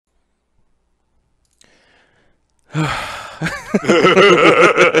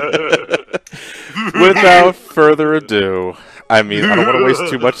Without further ado, I mean, I don't want to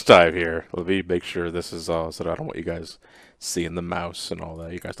waste too much time here. Let me make sure this is all, so I don't want you guys seeing the mouse and all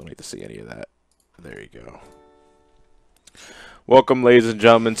that. You guys don't need to see any of that. There you go. Welcome, ladies and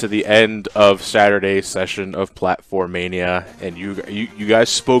gentlemen, to the end of Saturday's session of Platformania. And you guys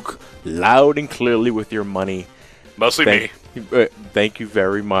spoke loud and clearly with your money. Mostly me. Thank you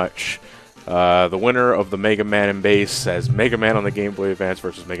very much. The winner of the Mega Man and Base says Mega Man on the Game Boy Advance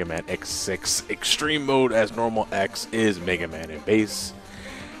versus Mega Man X6. Extreme mode as normal X is Mega Man and Base.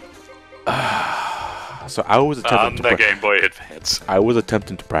 So I was attempting the Game Boy Advance. I was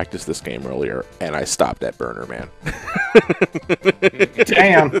attempting to practice this game earlier, and I stopped at Burner Man.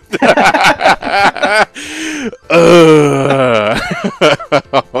 Damn.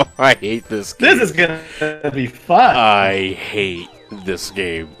 I hate this game. This is gonna be fun. I hate this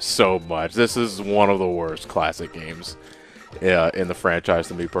game so much. This is one of the worst classic games in the franchise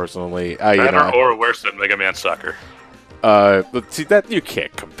to me personally. Better or worse than Mega Man Sucker? But see, that you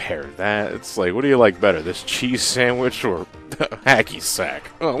can't compare that. It's like, what do you like better, this cheese sandwich or hacky sack?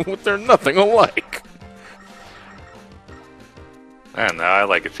 Oh, they're nothing alike. I don't know. I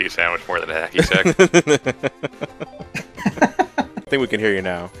like a cheese sandwich more than a hacky sack. I think we can hear you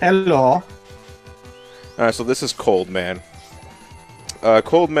now. Hello. Alright, so this is Cold Man.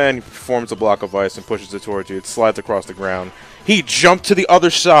 Cold Man forms a block of ice and pushes it towards you. It slides across the ground. He jumped to the other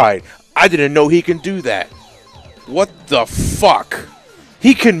side. I didn't know he can do that. What the fuck?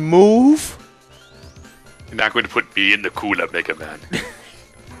 He can move? You're not going to put me in the cooler, Mega Man.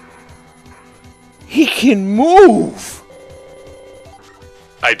 He can move!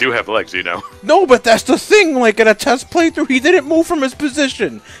 I do have legs, you know. No, but that's the thing. Like, in a test playthrough, he didn't move from his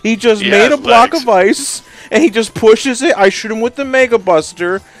position. He just made a block of ice, and he just pushes it. I shoot him with the Mega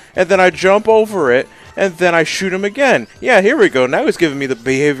Buster, and then I jump over it, and then I shoot him again. Yeah, here we go. Now he's giving me the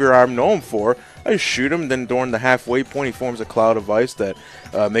behavior I'm known for. I shoot him, then during the halfway point, he forms a cloud of ice that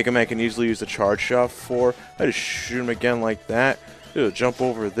Mega Man can easily use the charge shot for. I just shoot him again like that. Jump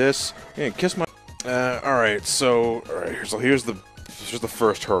over this. Yeah, kiss my... Alright, so... Alright, so here's the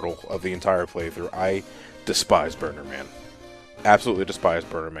first hurdle of the entire playthrough. I despise Burner Man. Absolutely despise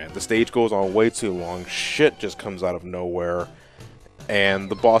Burner Man. The stage goes on way too long. Shit just comes out of nowhere.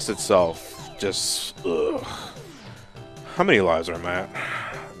 And the boss itself just... Ugh. How many lives are I at?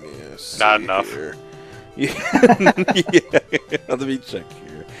 Not enough. Yeah. Yeah. Let me check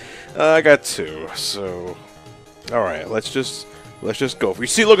here. I got 2. So, all right. Let's just go. You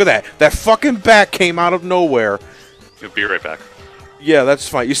see, look at that. That fucking bat came out of nowhere. You'll be right back. Yeah, that's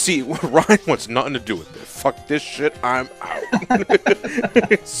fine. You see, Ryan wants nothing to do with this. Fuck this shit. I'm out.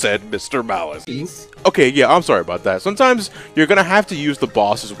 Said Mr. Malice. Okay, yeah, I'm sorry about that. Sometimes you're gonna have to use the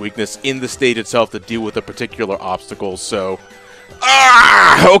boss's weakness in the stage itself to deal with a particular obstacle. So.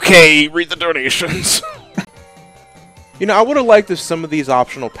 Okay, read the donations. You know, I would have liked if some of these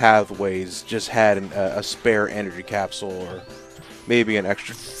optional pathways just had a spare energy capsule or maybe an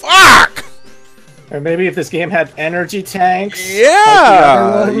extra... Fuck! Or maybe if this game had energy tanks.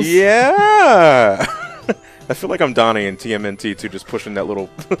 Yeah! Like yeah! I feel like I'm Donnie in TMNT too, just pushing that little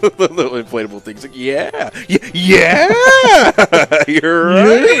inflatable thing. It's like, yeah! Yeah! You're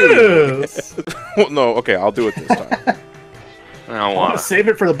right! Yes. Well, no, okay, I'll do it this time. I want to save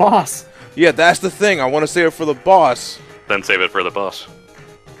it for the boss. Yeah, that's the thing. I want to save it for the boss. Then save it for the boss.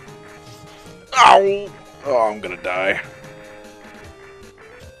 Ow! Oh, I'm gonna die.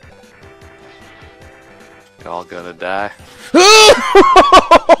 Y'all gonna die.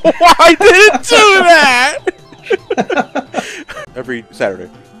 I didn't do that! Every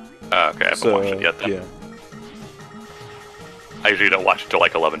Saturday. Okay, I haven't watched it yet then. Yeah. I usually don't watch it till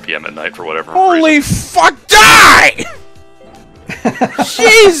like 11 PM at night for whatever Holy reason. fuck, die!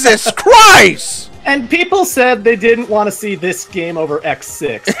 Jesus Christ! And people said they didn't want to see this game over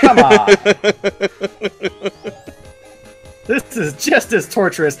X6. Come on. This is just as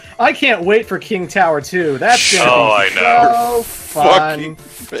torturous. I can't wait for King Tower 2. That's gonna be so fun. Fucking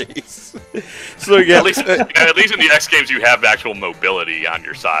face. So yeah, at least in the X games you have actual mobility on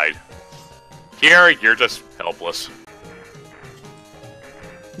your side. Here, you're just helpless.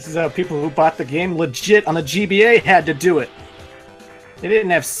 This is how people who bought the game legit on the GBA had to do it. They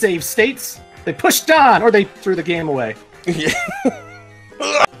didn't have save states. They pushed on, or they threw the game away.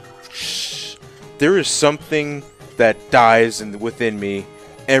 There is something that dies within me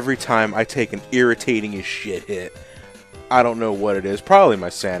every time I take an irritating as shit hit. I don't know what it is. Probably my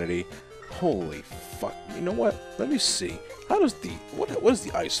sanity. Holy fuck. You know what? Let me see. How does the... What does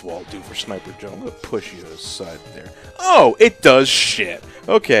the ice wall do for Sniper Joe? I'm gonna push you to the side there. Oh! It does shit!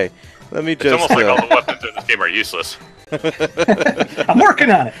 Okay. Let me It's just. almost like all the weapons in this game are useless. I'm working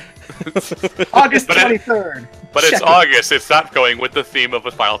on it. August 23rd. But Check it's it. August. It's not going with the theme of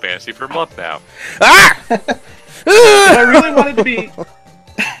a Final Fantasy per month now. Ah! I really wanted to be.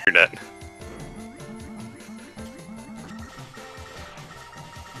 Internet.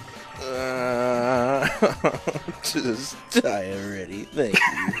 Just die already. Thank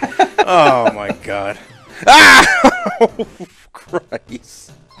you. Oh my god. Ah! Oh,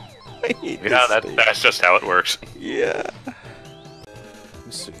 Christ. I hate Yeah, this thing. that's just how it works. Yeah.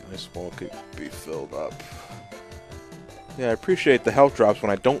 Let's see. This wall could be filled up. Yeah, I appreciate the health drops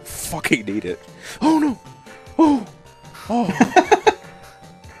when I don't fucking need it. Oh no! Oh! Oh!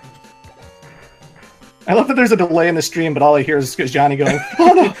 I love that there's a delay in the stream, but all I hear is Johnny going,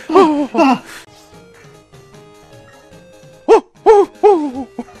 "Oh no! Oh, ah." Oh! Oh! Oh!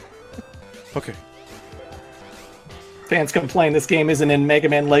 Okay. Fans complain this game isn't in Mega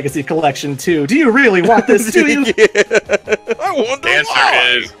Man Legacy Collection 2. Do you really want this, do you? Yeah. I wonder The answer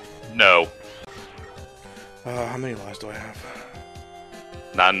why. is no. How many lives do I have?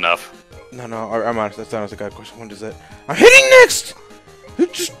 Not enough. No, I'm honest. That's honest. I got a question. What is that? I'm hitting next!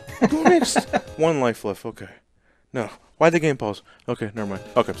 Just go next. One life left. Okay. No. Why'd the game pause? Okay, never mind.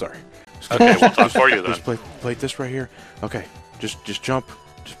 Okay, I'm sorry. Okay, we'll talk for you then. Just play this right here. Okay. Just jump.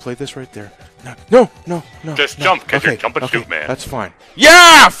 Just play this right there. No. Just jump, because you're jumping okay, shoot, man. That's fine.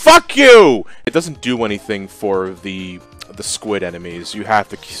 Yeah! Fuck you! It doesn't do anything for the squid enemies. You have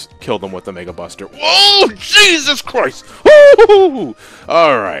to kill them with the Mega Buster. Whoa! Jesus Christ! Woo!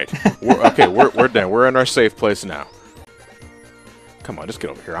 Alright. We're done. We're in our safe place now. Come on, just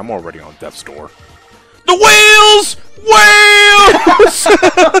get over here. I'm already on death's door. The whales! Whales!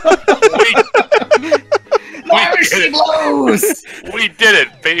 Piracy blows! We did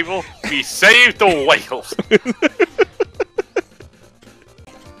it, Babel. We saved the whales.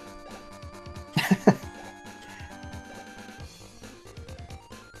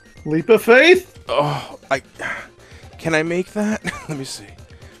 Leap of faith? Oh, can I make that? Let me see.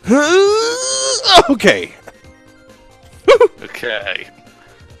 Okay. Okay.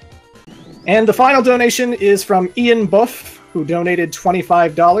 And the final donation is from Ian Buff, who donated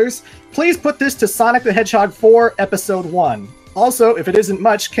 $25. Please put this to Sonic the Hedgehog 4, Episode 1. Also, if it isn't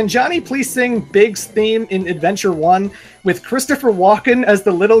much, can Johnny please sing Big's theme in Adventure 1 with Christopher Walken as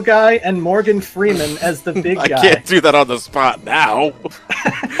the little guy and Morgan Freeman as the big guy? I can't do that on the spot now.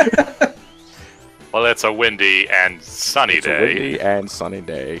 Well, it's a windy and sunny It's day. a windy and sunny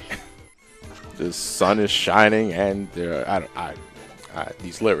day. The sun is shining, and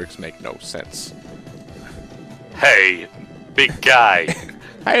these lyrics make no sense. Hey, big guy.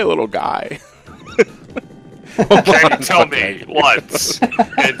 Hey, little guy. Can you tell me what's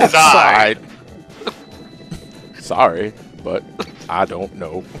inside? Sorry, but I don't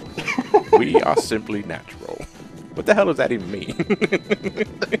know. We are simply natural. What the hell does that even mean?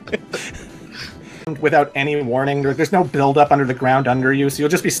 Without any warning, there's no build up under the ground under you, so you'll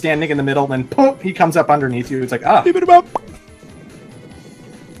just be standing in the middle, and then poof, he comes up underneath you. It's like, ah.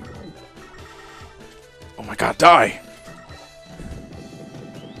 Oh my god, die!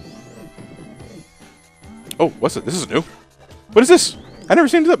 Oh, what's it? This is new. What is this? I've never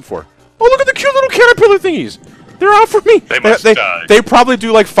seen that before. Oh, look at the cute little caterpillar thingies! They're out for me! They must die. They probably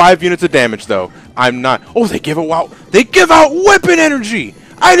do like 5 units of damage, though. I'm not. Oh, they give out weapon energy!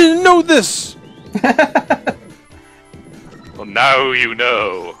 I didn't know this! Well, now you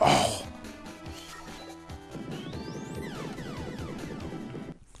know. Oh.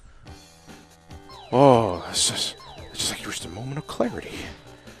 Oh, it's just like you reached a moment of clarity.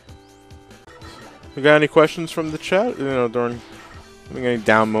 We got any questions from the chat? You know, during any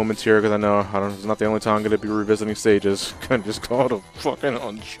down moments here, because I know it's not the only time I'm going to be revisiting stages. Couldn't just call it a fucking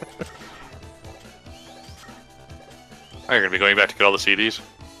hunch. Are you gonna be going back to get all the CDs?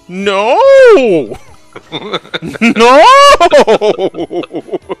 No! No!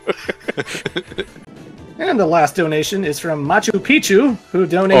 And the last donation is from Machu Picchu, who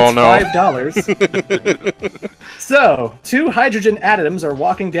donates $5. So, 2 hydrogen atoms are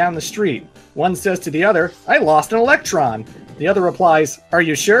walking down the street. One says to the other, "I lost an electron." The other replies, "Are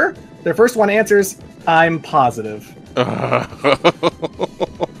you sure?" Their first one answers, "I'm positive."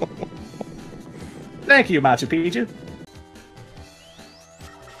 Thank you, Machu Picchu.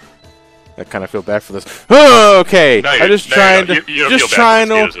 I kind of feel bad for this. Okay, No, I'm just no, trying you to don't feel bad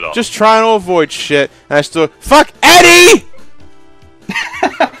for mosquitoes at all. just trying to avoid shit, and I still fuck Eddie.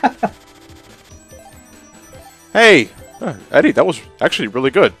 Hey, Eddie, that was actually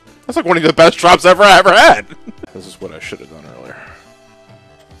really good. That's like one of the best drops I ever had. This is what I should have done earlier.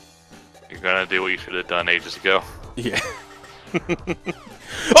 You're gonna do what you should have done ages ago. Yeah.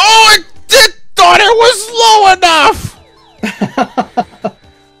 Oh, I thought it was low enough!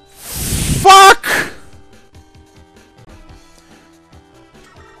 Fuck!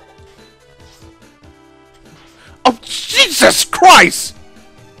 Oh, Jesus Christ!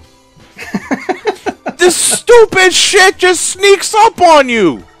 This stupid shit just sneaks up on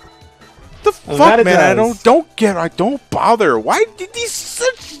you! The fuck, man? I don't bother. Why did these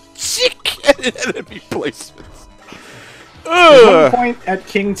such sick enemy placements? There's one point at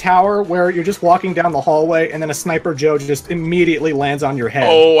King Tower where you're just walking down the hallway and then a Sniper Joe just immediately lands on your head.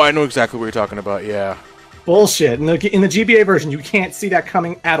 Oh, I know exactly what you're talking about, yeah. Bullshit. In the GBA version, you can't see that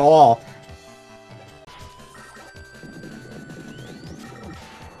coming at all.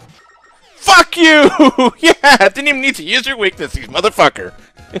 Fuck you! Yeah, didn't even need to use your weakness, you motherfucker.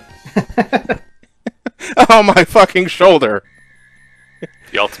 Oh, my fucking shoulder.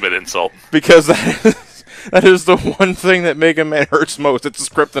 The ultimate insult. Because that is the one thing that Mega Man hurts most. It's his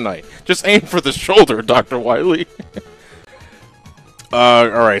kryptonite. Just aim for the shoulder, Dr. Wily.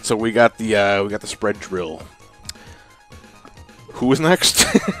 Alright, so we got the spread drill. Who is next?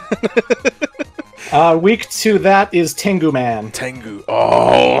 Weak to that is Tengu Man. Tengu.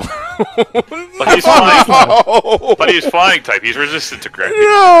 Oh. But he's flying. But he's flying type. He's resistant to gravity.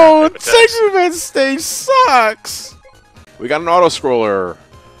 No, Tengu Man stage sucks. We got an auto scroller.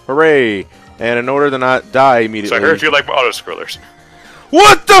 Hooray! And in order to not die immediately. So I heard you like auto scrollers.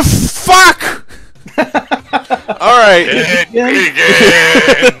 What the fuck? All right. It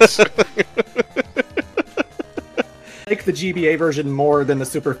begins. I like the GBA version more than the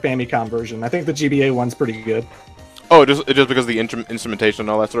Super Famicom version. I think the GBA one's pretty good. Oh, just because of the instrumentation and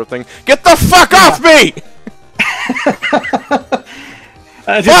all that sort of thing. Get the fuck off me!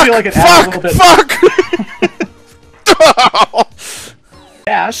 I just feel like it adds a little bit. Fuck!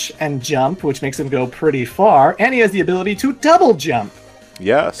 Dash and jump, which makes him go pretty far, and he has the ability to double jump.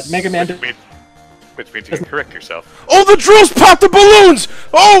 Yes. Mega Man. Which means you can correct yourself. Oh, the drills pop the balloons!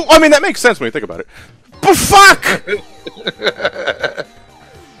 Oh, I mean, that makes sense when you think about it. But fuck!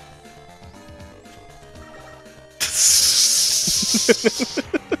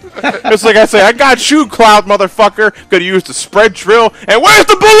 It's like I say, I got you, Cloud motherfucker. Gonna use the spread drill, and where's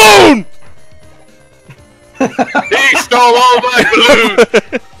the balloon? He stole all my balloons!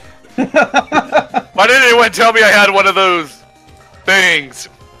 Why didn't anyone tell me I had one of those things?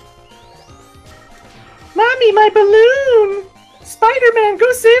 Mommy, my balloon! Spider-Man,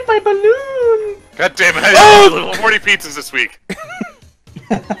 go save my balloon! God damn it, I had 40 pizzas this week.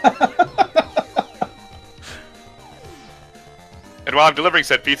 And while I'm delivering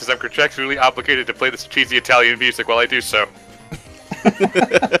said pizzas, I'm contractually obligated to play this cheesy Italian music while I do so.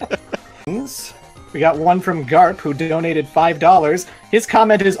 We got one from Garp, who donated $5. His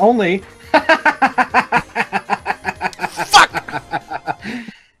comment is only... Fuck!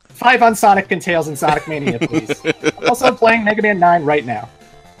 5 on Sonic and Tails and Sonic Mania, please. I'm also playing Mega Man 9 right now.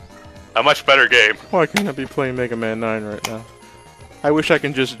 A much better game. Why can't I be playing Mega Man 9 right now? I wish I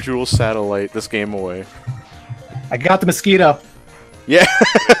can just Jewel Satellite this game away. I got the mosquito. Yeah.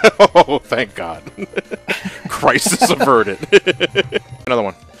 Oh, thank God. Crisis averted. Another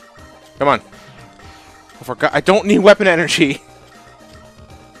one. Come on. I forgot. I don't need weapon energy.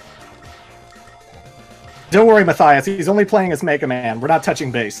 Don't worry, Matthias. He's only playing as Mega Man. We're not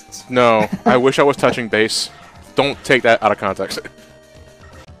touching base. No. I wish I was touching base. Don't take that out of context.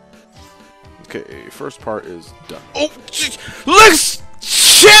 Okay, first part is done. Oh, looks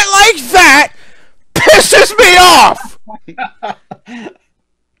shit like that pisses me off.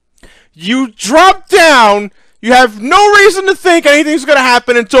 You drop down. You have no reason to think anything's gonna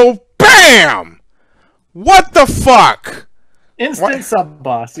happen until BAM! What the fuck? Instant sub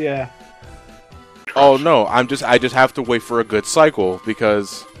boss, yeah. Oh no, I just have to wait for a good cycle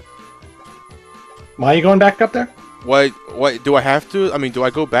because. Why are you going back up there? What do I have to? I mean, do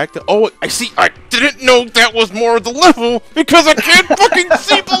I go back to? Oh, I see. I didn't know that was more of the level because I can't fucking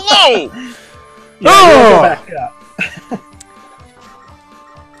see below. Yeah, go back up.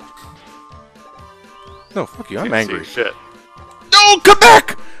 No, fuck you. I'm angry. Shit. No, come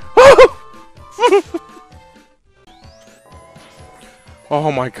back!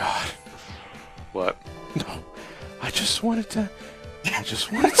 Oh my God. What? No, I just wanted to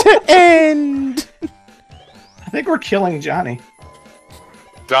end. I think we're killing Johnny.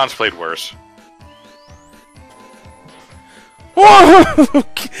 Don's played worse. Oh,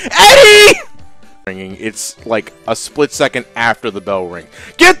 Eddie! Ringing. It's like a split second after the bell ring.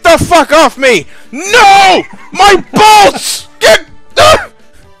 Get the fuck off me! No! My bolts! Get the...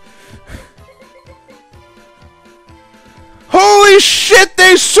 Holy shit!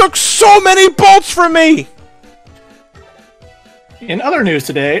 They took so many bolts from me! In other news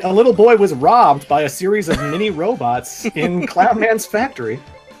today, a little boy was robbed by a series of mini robots in Clown Man's factory.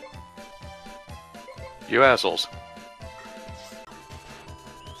 You assholes.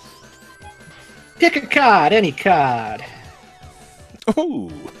 Pick a card, any card. Ooh.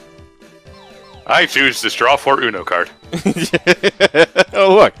 I choose this draw 4 Uno card.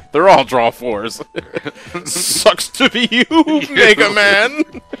 Oh, look, they're all draw 4s. Sucks to be you, Mega Man.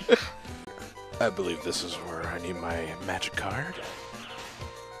 I believe this is where I need my magic card.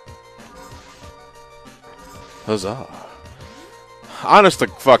 Huzzah. Honest to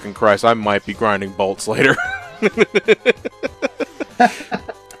fucking Christ, I might be grinding bolts later.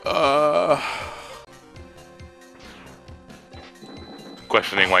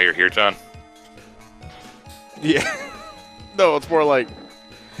 Questioning why you're here, John. Yeah. No, it's more like,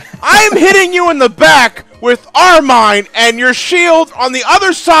 I'm hitting you in the back with Armine, and your shield on the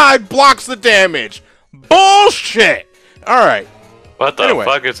other side blocks the damage. Bullshit! Alright. What the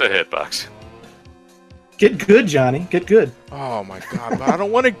fuck is a hitbox? Get good, Johnny. Get good. Oh my god, but I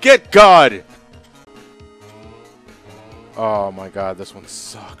don't want to get good! Oh my god, this one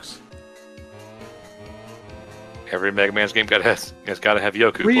sucks. Every Mega Man's game has got to have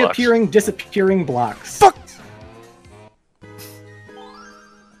Yoku Reappearing, blocks. disappearing blocks. Fuck!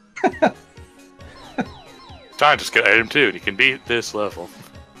 John, just get item 2 and you can beat this level.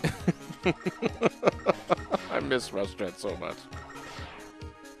 I miss Restaurant so much.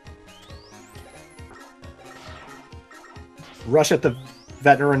 Rush at the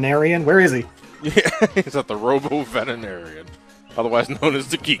veterinarian. Where is he? Yeah, he's at the Robo-Veterinarian, otherwise known as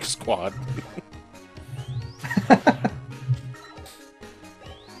the Geek Squad.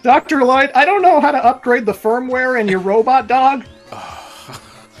 Dr. Light, I don't know how to upgrade the firmware in your robot dog.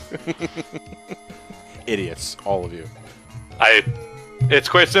 Idiots, all of you. It's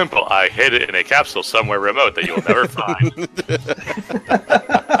quite simple. I hid it in a capsule somewhere remote that you'll never find.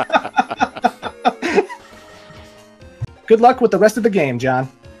 Good luck with the rest of the game, John.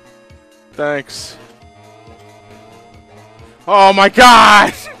 Thanks. Oh my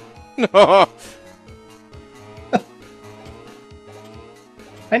god! No.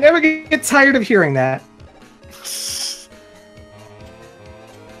 I never get tired of hearing that.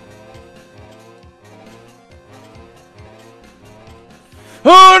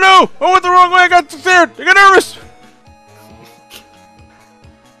 Oh no! I went the wrong way! I got scared! I got nervous!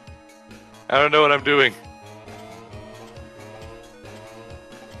 I don't know what I'm doing.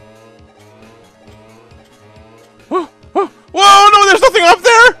 Whoa! No, there's nothing up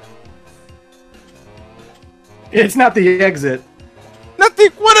there! It's not the exit. Nothing!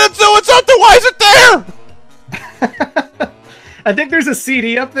 What's up there? Why is it there? I think there's a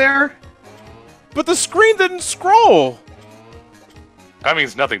CD up there. But the screen didn't scroll! That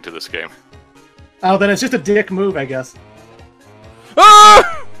means nothing to this game. Oh, then it's just a dick move, I guess.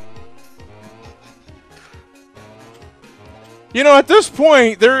 Ah! You know, at this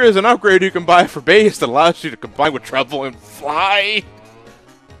point, there is an upgrade you can buy for base that allows you to combine with travel and fly.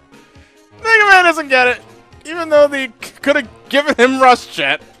 Mega Man doesn't get it, even though they could have given him Rust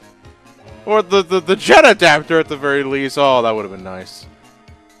Jet. Or the Jet adapter at the very least. Oh, that would have been nice.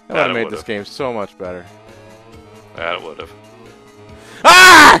 That would have made this game so much better. That would have.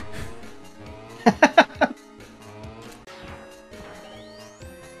 Ah!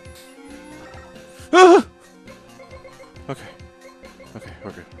 Okay. Okay,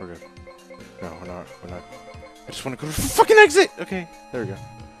 we're good. We're good. No, we're not. We're not. I just want to go to the fucking exit! Okay, there we go.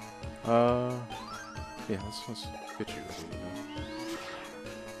 Yeah, let's get you.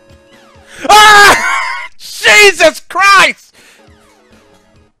 Ah! Jesus Christ!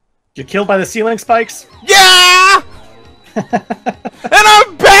 You're killed by the ceiling spikes? Yeah! And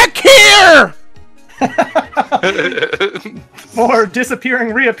I'm back here! More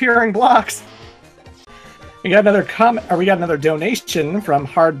disappearing, reappearing blocks. We got another comment, or we got another donation from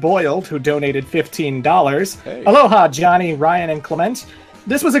Hard Boiled, who donated $15. Hey. Aloha, Johnny, Ryan, and Clement.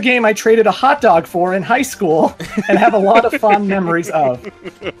 This was a game I traded a hot dog for in high school and have a lot of fond memories of.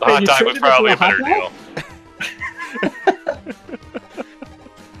 The hot dog was probably a better deal.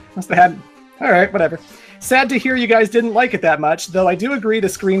 Must have had... Alright, whatever. Sad to hear you guys didn't like it that much, though I do agree the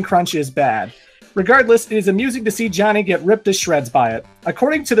screen crunch is bad. Regardless, it is amusing to see Johnny get ripped to shreds by it.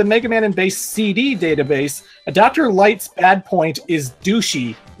 According to the Mega Man and Base CD database, Dr. Light's bad point is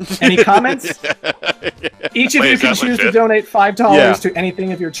douchey. Any comments? Each of you can choose to donate $5 to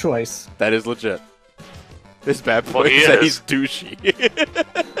anything of your choice. That is legit. This bad point says he's douchey.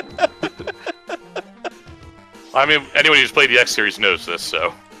 I mean, anyone who's played the X series knows this,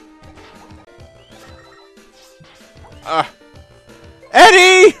 so.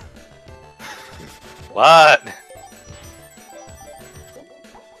 Eddie! What?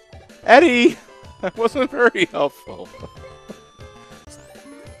 Eddie! That wasn't very helpful.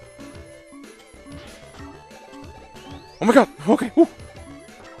 Oh my god! Okay. Ooh.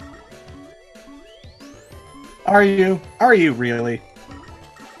 Are you? Are you really?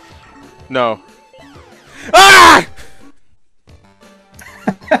 No. Ah!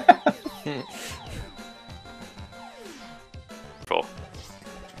 Cool.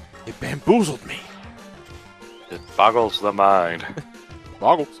 It bamboozled me. It boggles the mind.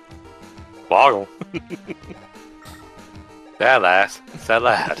 Boggles. Boggle. That lass. That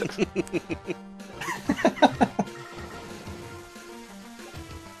lad.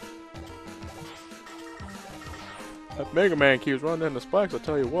 That Mega Man keeps running into spikes, I'll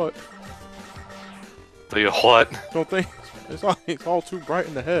tell you what. Tell you what? Don't think it's all too bright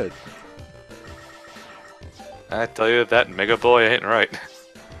in the head. I tell you that Mega Boy ain't right.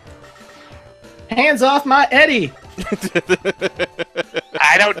 Hands off my Eddie!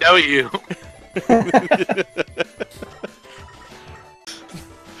 I don't know you.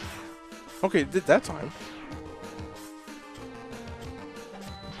 Okay, did that time.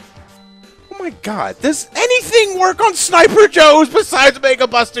 Oh my god, does anything work on Sniper Joes besides Mega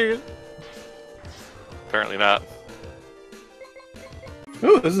Busters? Apparently not.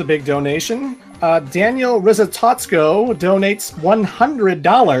 Ooh, this is a big donation. Daniel Rizatotsko donates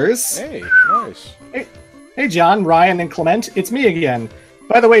 $100. Hey, nice. Hey, John, Ryan, and Clement, it's me again.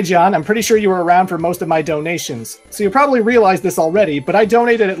 By the way, John, I'm pretty sure you were around for most of my donations, so you probably realized this already, but I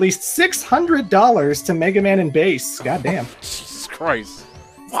donated at least $600 to Mega Man and Bass. Goddamn. Jesus Christ.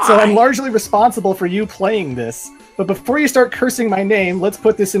 So I'm largely responsible for you playing this. But before you start cursing my name, let's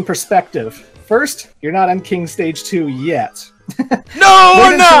put this in perspective. First, you're not on King Stage 2 yet. No,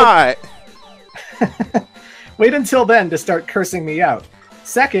 we're not! Wait until then to start cursing me out.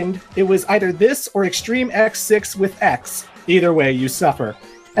 Second, it was either this or Extreme X6 with X. Either way, you suffer.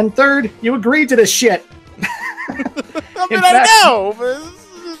 And third, you agreed to this shit. I mean, I know, but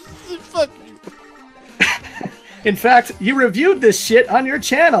fuck you. In fact, you reviewed this shit on your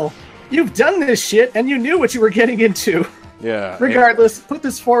channel. You've done this shit, and you knew what you were getting into. Yeah. Regardless, put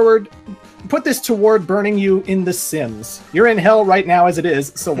this toward burning you in The Sims. You're in hell right now as it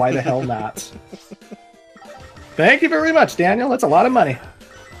is, so why the hell not? Thank you very much, Daniel. That's a lot of money.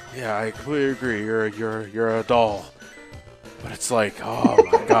 Yeah, I completely agree. You're a doll. But it's like, oh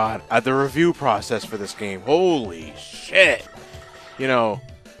my god, the review process for this game, holy shit! You know,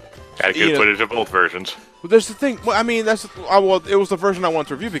 Gotta get footage of both versions. well, there's the thing. Well, I mean, well, it was the version I wanted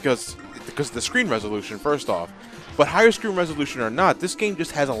to review because of the screen resolution. First off, but higher screen resolution or not, this game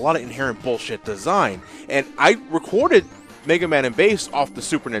just has a lot of inherent bullshit design. And I recorded Mega Man and Bass off the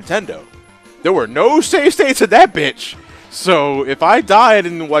Super Nintendo. There were no save states in that bitch. So if I died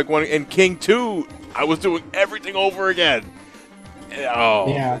in in King 2, I was doing everything over again.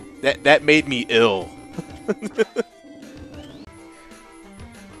 Oh, yeah. That made me ill.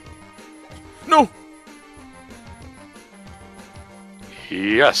 No.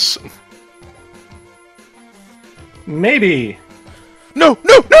 Yes. Maybe. No,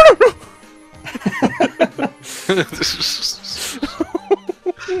 no, no, no, no.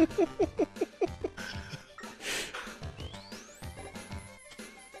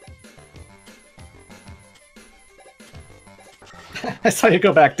 I saw you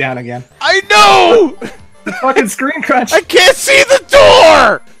go back down again. I know! Fucking screen crunch. I can't see the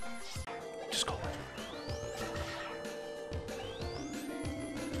door! Just go away.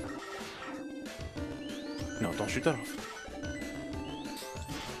 No, don't shoot that off.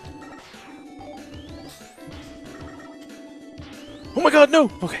 Oh my god, no!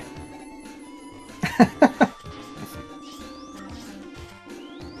 Okay.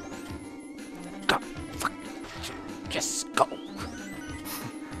 God, fuck. Just go.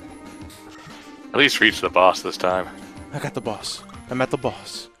 At least reach the boss this time. I got the boss. I'm at the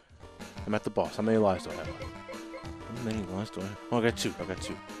boss. I'm at the boss. How many lives do I have? How many lives do I have? Oh, I got two. I got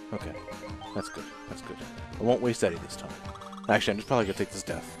two. Okay. That's good. That's good. I won't waste Eddie this time. Actually, I'm just probably gonna take this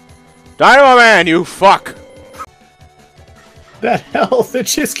death. Dynamo Man, you fuck! That health, it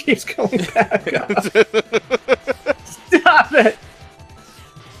just keeps going back up. Stop it!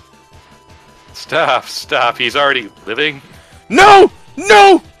 Stop, stop. He's already living. No!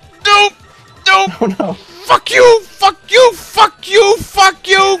 No! No! No! Oh no. Fuck you! Fuck you! Fuck you! Fuck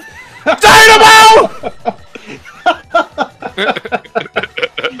you! Dynamo!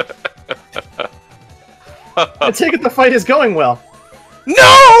 I take it the fight is going well.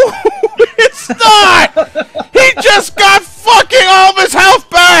 No! It's not! He just got fucking all of his health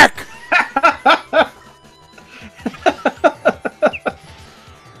back!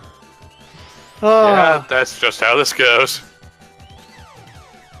 Oh. Yeah, that's just how this goes.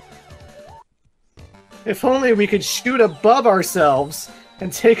 If only we could shoot above ourselves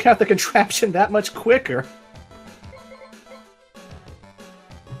and take out the contraption that much quicker.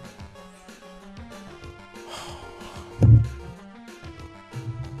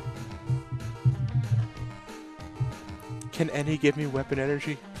 Can any give me weapon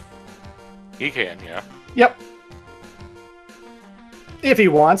energy? He can, yeah. Yep. If he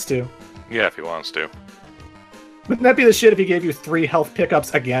wants to. Yeah, if he wants to. Wouldn't that be the shit if he gave you 3 health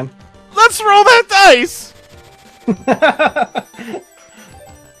pickups again? Let's roll that dice!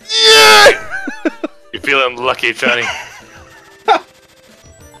 Yeah! You feeling lucky, Johnny?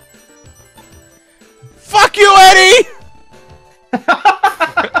 Fuck you, Eddie!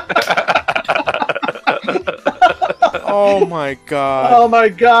 Oh my god. Oh my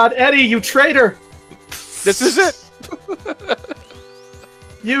god, Eddie, you traitor! This is it!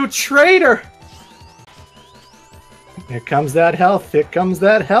 You traitor! Here comes that health, here comes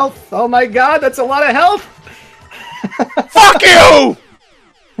that health. Oh my god, that's a lot of health! Fuck you!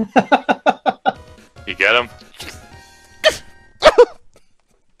 You get him?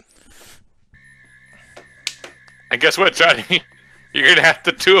 And guess what, Johnny? You're gonna have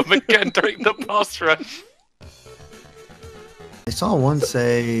to do them again during the boss rush. I saw one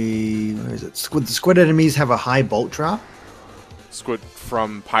say, where is it? The squid enemies have a high bulk drop? Squid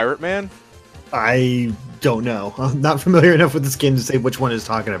from Pirate Man? I don't know. I'm not familiar enough with this game to say which one is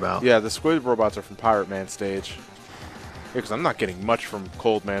talking about. Yeah, the squid robots are from Pirate Man stage. Yeah, because I'm not getting much from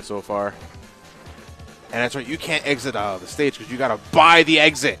Cold Man so far. And that's right, you can't exit out of the stage because you gotta buy the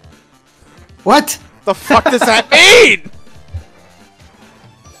exit. What? The fuck does that mean?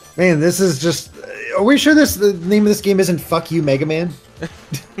 Man, this is just... Are we sure the name of this game isn't Fuck You, Mega Man?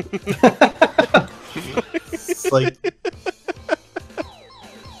 It's like...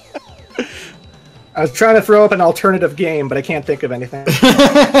 I was trying to throw up an alternative game, but I can't think of anything.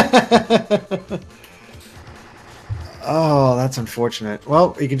 Oh, that's unfortunate.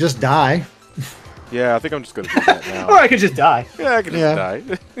 Well, you can just die. Yeah, I think I'm just gonna do that now. Or I could just die. Yeah, I can just die.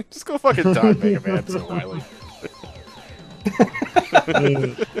 Just go fucking die, Mega Man. So Wily.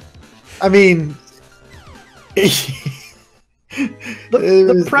 I mean...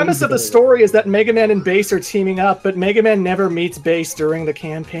 The premise of the story is that Mega Man and Bass are teaming up, but Mega Man never meets Bass during the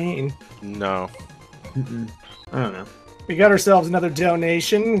campaign. No. I don't know. We got ourselves another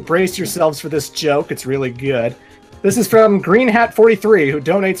donation. Brace yourselves for this joke. It's really good. This is from GreenHat43, who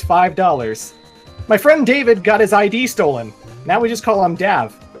donates $5. My friend David got his ID stolen. Now we just call him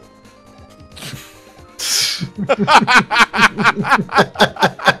Dav.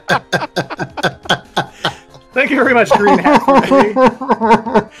 Thank you very much,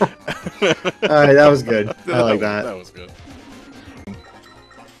 GreenHat43. Alright, that was good. I like that. That was good.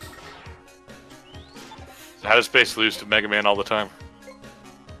 How does Space lose to Mega Man all the time?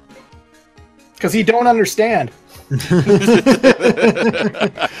 Because he don't understand. I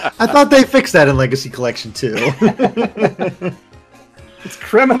thought they fixed that in Legacy Collection too. It's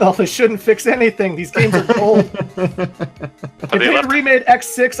criminal. They shouldn't fix anything. These games are old. If they had remade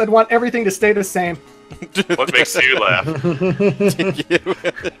X6, I'd want everything to stay the same. What makes you laugh?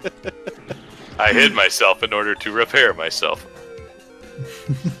 I hid myself in order to repair myself.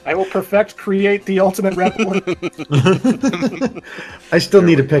 I will create the ultimate replica. I still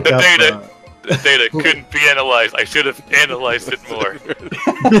need to pick up... The data couldn't be analyzed. I should have analyzed it more.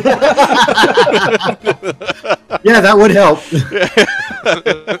 Yeah, that would help.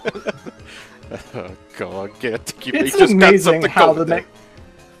 Oh, God, it's amazing how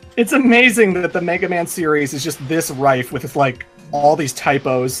it's amazing that the Mega Man series is just this rife with like all these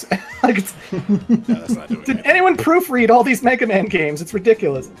typos. Like, that's not doing did anything. Anyone proofread all these Mega Man games? It's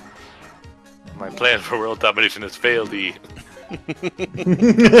ridiculous. My plan for world domination has failed.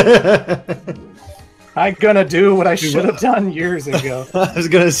 I'm gonna do what I should have done years ago. I was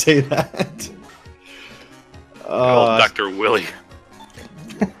gonna say that. Oh, Dr. Willie.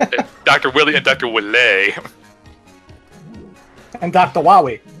 Dr. Willie and Dr. Willie. And Dr.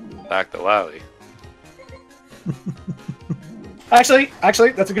 Wowie. Dr. Wowie. Actually,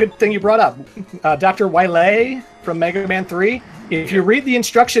 that's a good thing you brought up. Dr. Wile from Mega Man 3. If you read the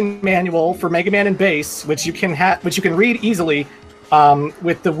instruction manual for Mega Man and Bass, which you can read easily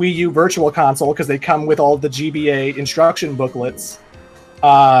with the Wii U Virtual Console, because they come with all the GBA instruction booklets,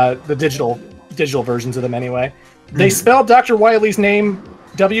 the digital versions of them anyway. They spelled Dr. Wile's name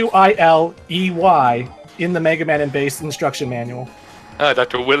W-I-L-E-Y in the Mega Man and Bass instruction manual. Ah,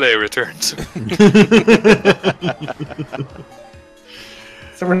 Dr. Willie returns.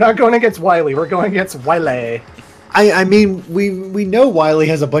 So we're not going against Wily, we're going against Wile. I mean, we know Wily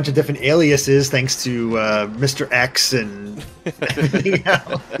has a bunch of different aliases thanks to Mr. X and everything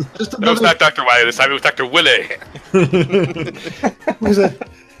else. Just It was not Dr. Wily this time, it was Dr. Willie. Who's that?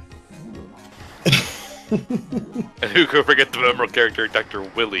 And who could forget the memorable character, Dr.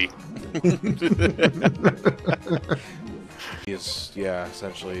 Willie? Yeah,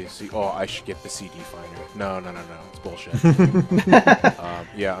 essentially. See, I should get the CD finder. No, it's bullshit.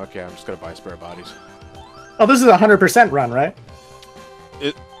 Yeah, okay, I'm just gonna buy spare bodies. Oh, this is a 100% run, right?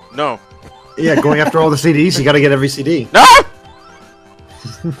 No. Yeah, going after all the CDs, you got to get every CD. No.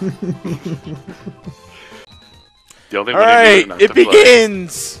 All right, it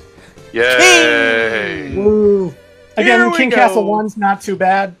begins. Yay! Woo! Again, we King go. Castle 1's not too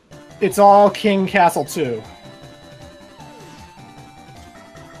bad. It's all King Castle 2.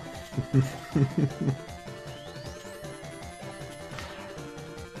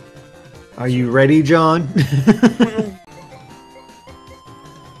 Are you ready, John?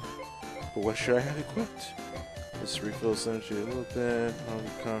 But what should I have equipped? This refills energy a little bit.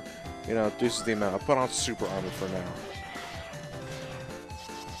 You know, reduces the amount. I'll put on super armor for now.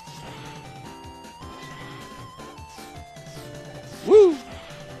 Woo!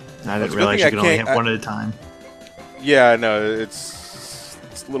 I didn't realize you could only have one at a time. Yeah, I know. It's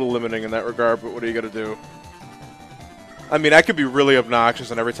a little limiting in that regard, but what are you gonna do? I mean, I could be really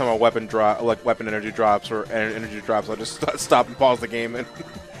obnoxious, and every time a weapon energy drops or energy drops, I'll just stop and pause the game and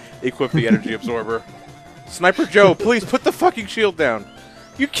equip the energy absorber. Sniper Joe, please put the fucking shield down.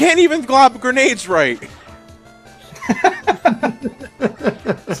 You can't even glob grenades right.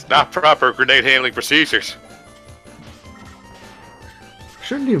 It's not proper grenade handling procedures.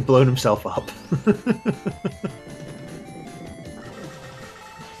 Shouldn't he have blown himself up?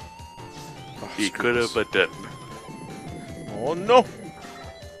 He could have, but didn't. Oh no!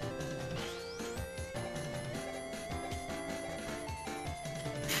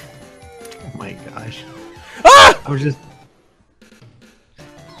 Oh my gosh. Ah! I was just...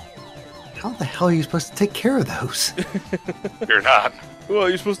 How the hell are you supposed to take care of those? You're not. Well,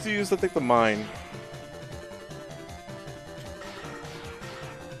 you're supposed to use, I think, the mine.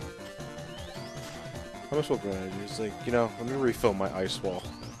 How much will grenade? It's like, you know, let me refill my ice wall.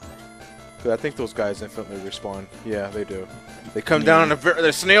 I think those guys infinitely respawn. Yeah, they do. They come down on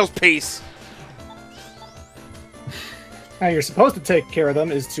a snail's pace. How you're supposed to take care of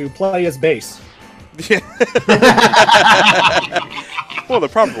them is to play as base. Yeah. Well, the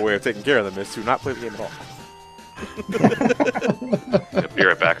proper way of taking care of them is to not play the game at all. Be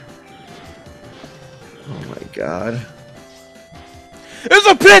right back. Oh my god. There's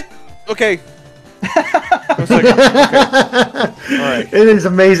a pit! Okay. Okay. Alright. It is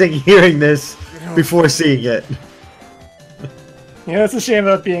amazing hearing this before seeing it. Yeah, it's a shame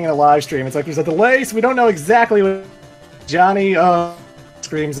about being in a live stream. It's like there's a delay, so we don't know exactly what Johnny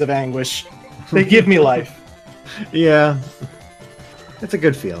screams of anguish. They give me life. Yeah. It's a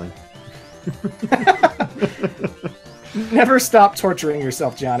good feeling. Never stop torturing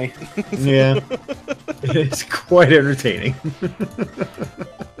yourself, Johnny. Yeah. It's quite entertaining.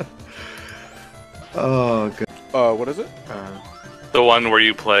 Oh, good. What is it? The one where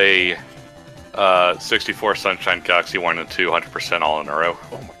you play 64 Sunshine Galaxy 1 and 2 100% all in a row.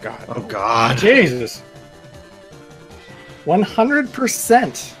 Oh my god. Oh god. Jesus.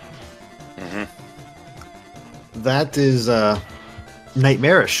 100%. That is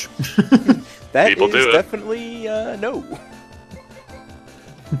nightmarish. That People is do it. definitely no.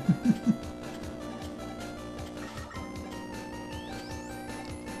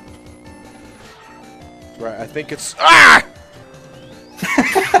 Right, I think it's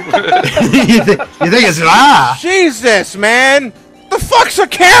you think it's Jesus, man! The fuck's a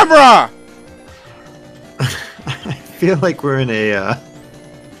camera? I feel like we're in a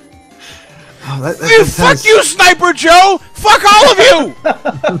Oh, Fuck you, Sniper Joe! Fuck all of you!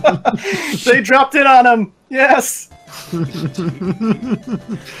 They dropped it on him. Yes.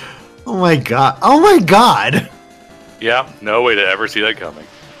 Oh my god. Oh my god. Yeah, no way to ever see that coming.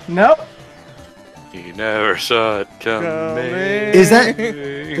 Nope. You never saw it coming. Is that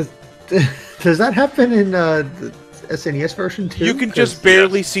does that happen in the SNES version too? You can just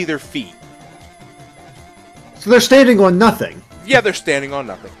barely see their feet. So they're standing on nothing. Yeah, they're standing on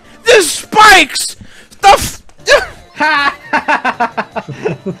nothing. The spikes!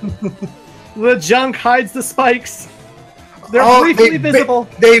 The junk hides the spikes. They're briefly visible.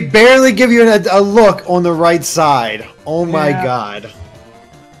 They barely give you a look on the right side. Oh my god.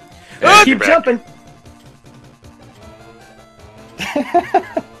 Yeah, Keep jumping.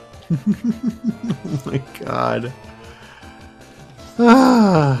 Oh my god.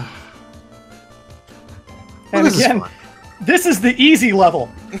 Ah. And again, this is the easy level.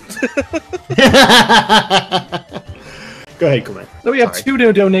 Go ahead, Clement. So we have two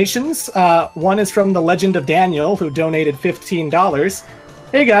new donations. One is from the Legend of Daniel, who donated $15.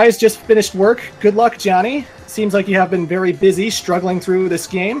 Hey guys, just finished work. Good luck, Johnny. Seems like you have been very busy struggling through this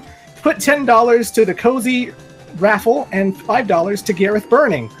game. Put $10 to the Cozy raffle and $5 to Gareth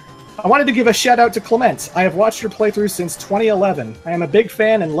Burning. I wanted to give a shout out to Clement. I have watched your playthrough since 2011. I am a big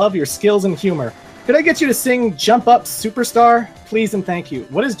fan and love your skills and humor. Could I get you to sing Jump Up Superstar? Please and thank you.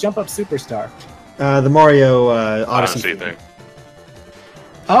 What is Jump Up Superstar? The Mario Odyssey thing.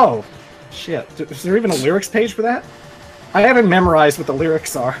 Oh, shit. Is there even a lyrics page for that? I haven't memorized what the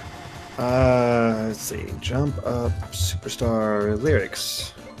lyrics are. Let's see. Jump Up Superstar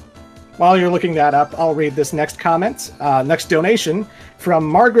lyrics. While you're looking that up, I'll read this next comment. Next donation from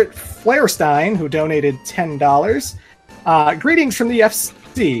Margaret Flairstein, who donated $10. Greetings from the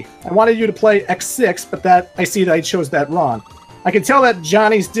FC. I wanted you to play X6, but I see that I chose that wrong. I can tell that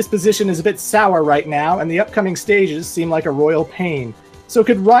Johnny's disposition is a bit sour right now, and the upcoming stages seem like a royal pain. So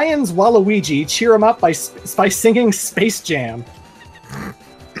could Ryan's Waluigi cheer him up by singing Space Jam?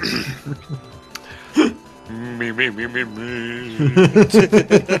 Me.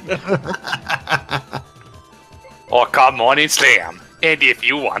 Oh, come on and slam. And if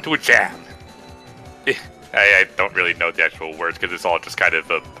you want to jam. I don't really know the actual words because it's all just kind of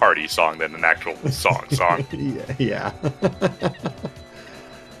a party song than an actual song. Yeah.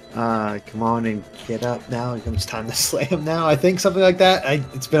 Come on and get up now. It comes time to slam now. I think something like that.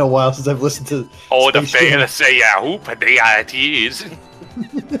 It's been a while since I've listened to. Oh, the fantasy, hoop, the is.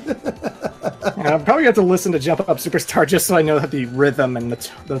 I'll probably have to listen to Jump Up Superstar just so I know the rhythm and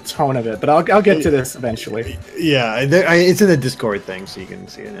the tone of it. But I'll get to this eventually. Yeah, it's in the Discord thing, so you can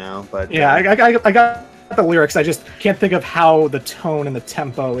see it now. But yeah, I got the lyrics. I just can't think of how the tone and the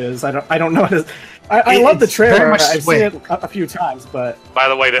tempo is. I don't know. I love the trailer. I've seen it a few times, but by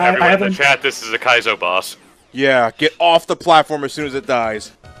the way, to everyone in the chat, this is a Kaizo boss. Yeah, get off the platform as soon as it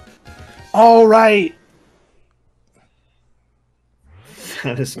dies. All right.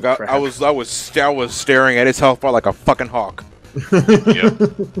 That is crap. I was staring at his health bar like a fucking hawk. Yep.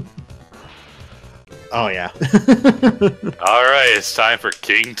 Oh yeah. All right, it's time for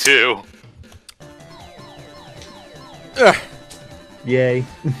King 2. Yay.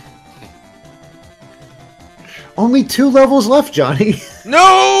 Only 2 levels left, Johnny.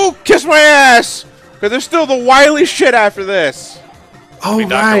 No! Kiss my ass! Because there's still the Wily shit after this. Oh, right.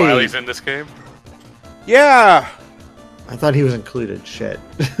 Dr. Wily's in this game? Yeah. I thought he was included. Shit.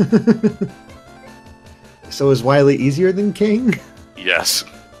 So is Wily easier than King? Yes.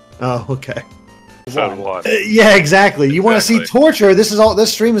 Oh, okay. So what? Yeah, exactly. You want to see torture? This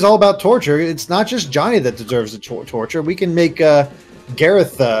stream is all about torture. It's not just Johnny that deserves the torture. We can make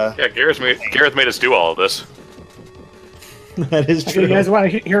Gareth. Yeah, Gareth made us do all of this. That is true. You guys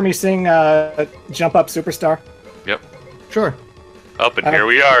want to hear me sing Jump Up Superstar? Yep. Sure. Up and here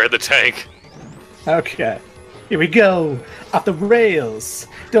we are in the tank. Okay. Here we go. Off the rails.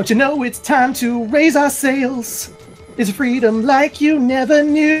 Don't you know it's time to raise our sails? It's freedom like you never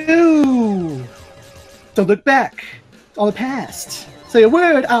knew. Don't look back on the past. Say a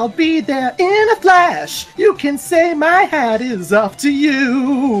word, I'll be there in a flash. You can say my hat is off to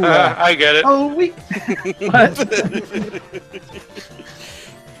you. I get it. Oh, we... What?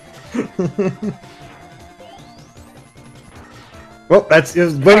 Well, that's way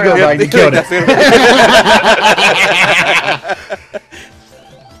to go, Ryan. You killed it.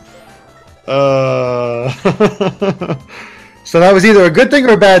 So that was either a good thing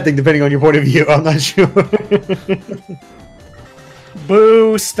or a bad thing, depending on your point of view. I'm not sure.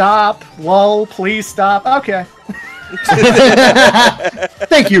 Boo, stop, lol, please stop. Okay.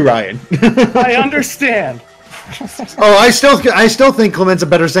 Thank you, Ryan. I understand. Oh, I still think Clement's a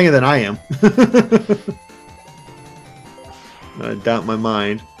better singer than I am. I doubt my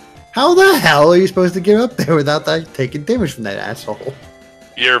mind. How the hell are you supposed to get up there without taking damage from that asshole?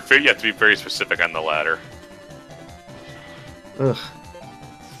 You have to be very specific on the ladder. Ugh.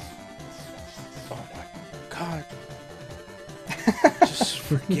 Oh my god. Just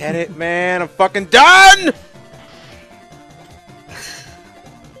forget it, man. I'm fucking done!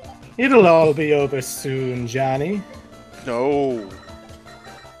 It'll all be over soon, Johnny. No.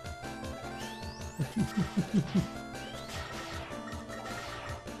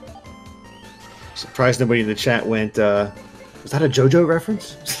 Surprised nobody in the chat went, was that a JoJo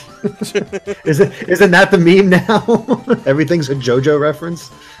reference? Isn't that the meme now? Everything's a JoJo reference?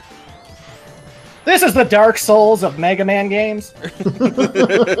 This is the Dark Souls of Mega Man games.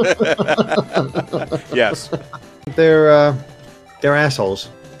 Yes. They're assholes.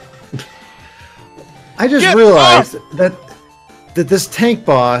 I just realized that this tank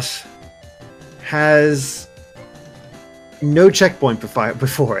boss has no checkpoint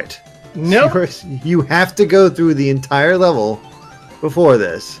before it. Nope. You have to go through the entire level before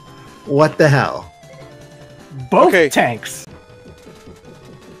this. What the hell? Both tanks.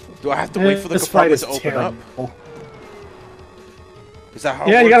 Do I have to wait for the compartment to open up? Is that how?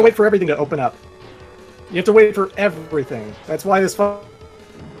 Yeah, you gotta wait for everything to open up. You have to wait for everything. That's why this fight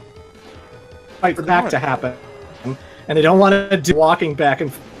for back to happen. And they don't want to do walking back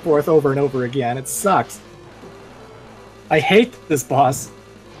and forth over and over again. It sucks. I hate this boss.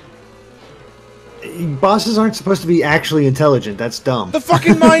 Bosses aren't supposed to be actually intelligent. That's dumb. The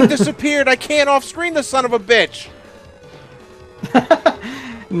fucking mine disappeared. I can't off-screen the son of a bitch.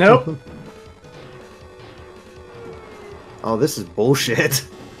 Nope. Oh, this is bullshit.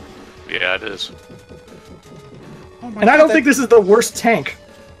 Yeah, it is. Oh my and I don't think this is the worst tank.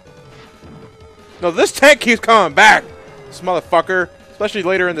 No, this tank keeps coming back. This motherfucker. Especially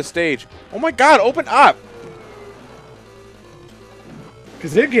later in the stage. Oh my god, open up!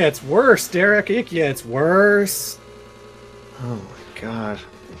 Because it gets worse, Derek. It gets worse. Oh my god.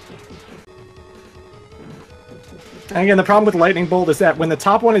 And again, the problem with Lightning Bolt is that when the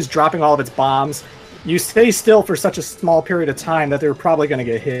top one is dropping all of its bombs, you stay still for such a small period of time that they're probably going to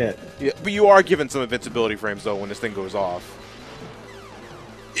get hit. Yeah, but you are given some invincibility frames, though, when this thing goes off.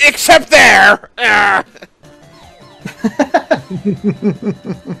 Except there! Ah!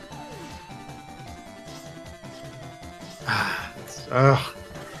 Ugh.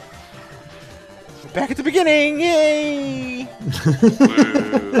 Back at the beginning! Yay!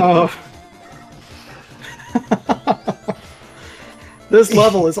 Oh. This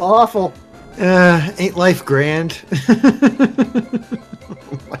level is awful. Ain't life grand? Oh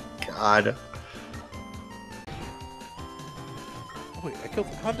my god. Oh, wait, I killed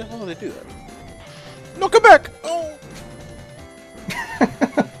him. How the hell did I do that? No, come back! Oh!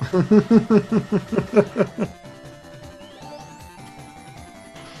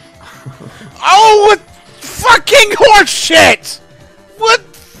 Oh, what fucking horseshit! What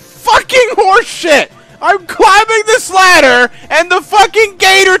fucking horseshit! I'm climbing this ladder, and the fucking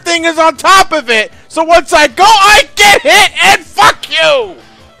gator thing is on top of it! So once I go, I get hit, and fuck you!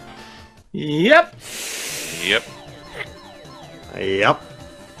 Yep. Yep. Yep.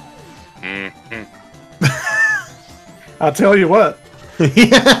 I'll tell you what.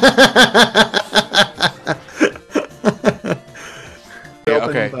 Yeah,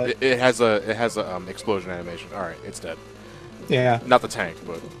 okay. It has a explosion animation. All right, it's dead. Yeah. Not the tank,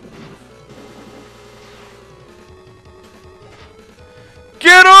 but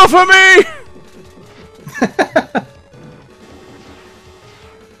get off of me!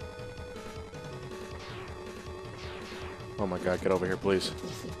 Oh my god, get over here, please.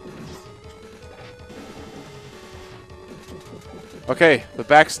 Okay, the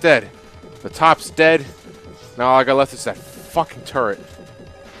back's dead. The top's dead. Now all I got left is that fucking turret.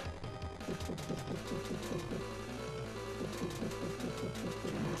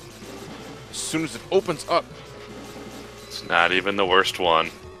 As soon as it opens up. It's not even the worst one.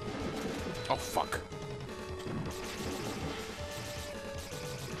 Oh, fuck.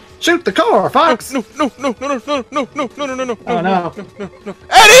 Shoot the car, Fox! No, no, no, no, no, no, no, no, no, no, no, no. Oh, no. No.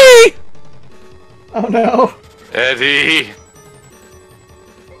 Eddie! Oh, no. Eddie!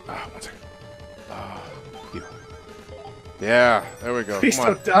 One second. You. Yeah, there we go. Please Come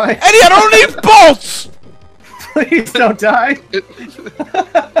on. don't die. Eddie, I don't need bolts! Please don't die.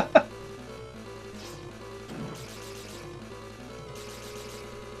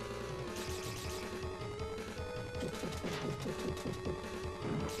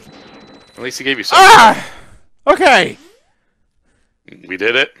 At least he gave you something. Ah! Okay. We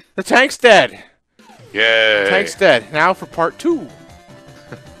did it. The tank's dead. Yay. The tank's dead. Now for part 2.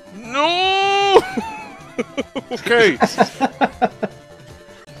 No! Okay.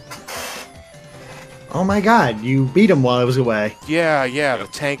 Oh my god, you beat him while I was away. Yeah, the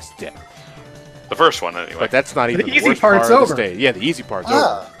tank's dead. The first one, anyway. But that's not even the easy worst part's part of over. the stage. Yeah, the easy part's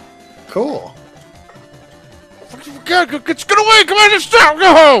Ah, cool. over. God, get away! Come on, just stop!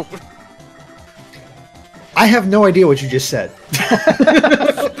 Go home! I have no idea what you just said.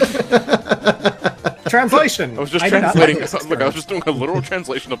 Translation. I was just I did not translating. like this Look, I was just doing a literal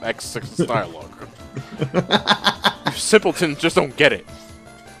translation of X6's dialogue. You simpletons just don't get it.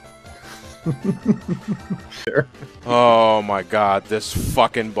 Sure. Oh my god, this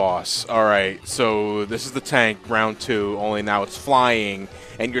fucking boss. Alright, so this is the tank, round 2, only now it's flying,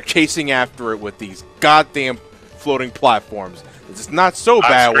 and you're chasing after it with these goddamn floating platforms. It's not so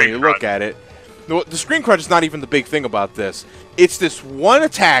bad when you look at it. The screen crunch is not even the big thing about this. It's this one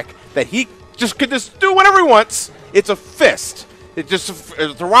attack that he just could just do whatever he wants. It's a fist.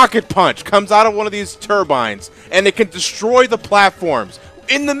 The rocket punch comes out of one of these turbines, and it can destroy the platforms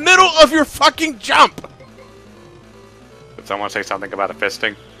in the middle of your fucking jump. Did someone say something about a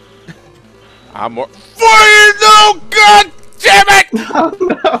fisting? I'm more. Fire! No! God damn it! Oh,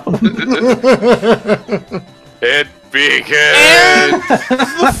 no. It begins.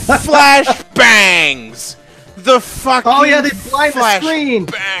 The flash bangs. The fucking. Oh yeah, they blind the screen.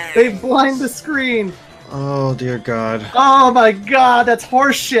 Bangs. They blind the screen. Oh dear God. Oh my God, that's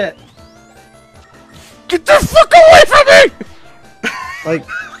horseshit. Get the fuck away from me! Like,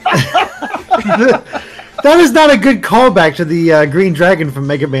 that is not a good callback to the Green Dragon from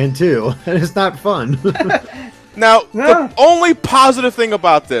Mega Man 2. That is not fun. Now, the only positive thing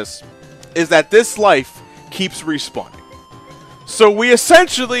about this is that this life keeps respawning. So we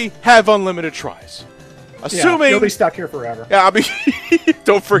essentially have unlimited tries. Assuming you'll be stuck here forever. Yeah, I'll be.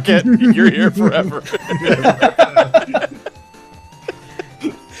 Don't forget, you're here forever.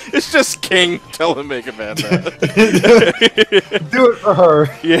 It's just King telling Mega Man that. Do it for her.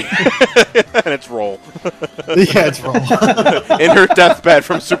 Yeah, and it's Roll. Yeah, it's Roll. In her deathbed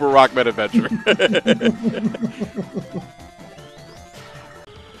from Super Rockman Adventure.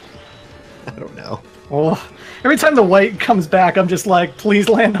 I don't know. Oh, every time the white comes back, I'm just like, please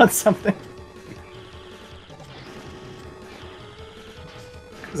land on something.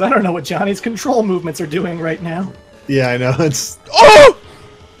 Because I don't know what Johnny's control movements are doing right now. Yeah, I know. It's Oh!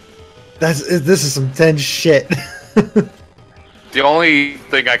 this is some tense shit. The only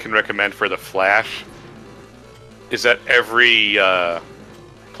thing I can recommend for the Flash is that every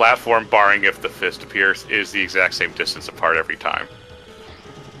platform, barring if the fist appears, is the exact same distance apart every time.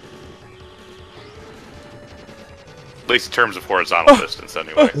 At least in terms of horizontal distance,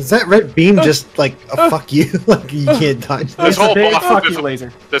 anyway. Is that red beam just like a fuck you? Like you can't touch This It's a whole big boss, fuck you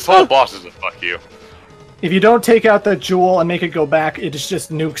laser. this whole boss is a fuck you. If you don't take out the jewel and make it go back, it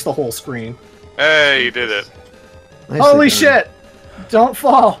just nukes the whole screen. Hey, you did it. Holy shit! Don't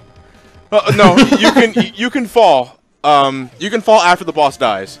fall. No, you can fall. You can fall after the boss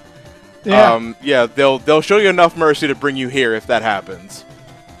dies. Yeah. Yeah, they'll show you enough mercy to bring you here if that happens.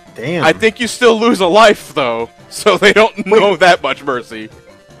 Damn. I think you still lose a life though, so they don't know that much mercy.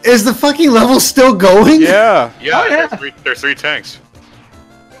 Is the fucking level still going? Yeah. Yeah, Oh, yeah. There's three tanks.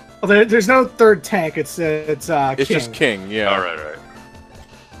 Well, there's no third tank. It's King. Just King. Yeah. All right.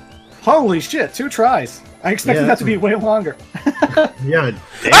 Holy shit! 2 tries. I expected Yeah, that to be way longer. Yeah.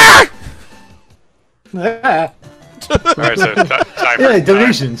 Damn. Ah! Yeah. All right, so time for Yeah,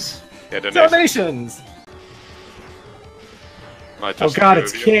 donations. Yeah, donations. Donations. Might Oh just god, move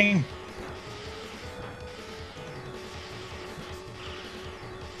it's you. King.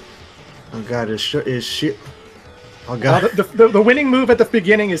 Oh god, is shit. Oh Oh, god. the winning move at the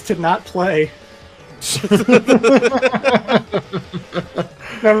beginning is to not play.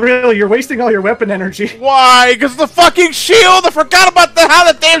 No, really, you're wasting all your weapon energy. Why? Because the fucking shield! I forgot about how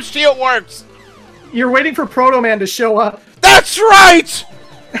the damn shield works! You're waiting for Proto Man to show up. That's right!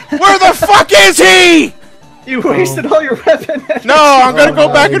 Where the fuck is he? You wasted all your weapon energy. No, I'm gonna go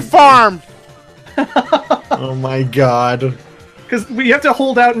back my and farm! Oh my god. Because we have to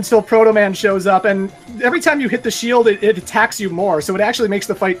hold out until Proto Man shows up, and every time you hit the shield, it attacks you more, so it actually makes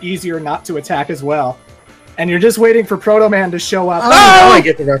the fight easier not to attack as well. And you're just waiting for Proto Man to show up. Oh, now I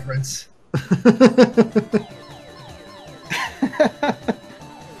get the reference.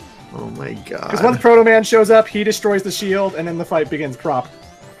 Oh my god. Because once Proto Man shows up, he destroys the shield, and then the fight begins proper.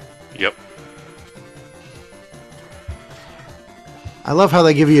 Yep. I love how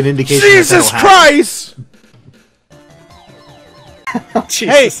they give you an indication. Jesus Christ! Oh, Hey,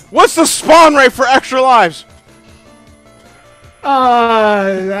 Jesus. what's the spawn rate for extra lives?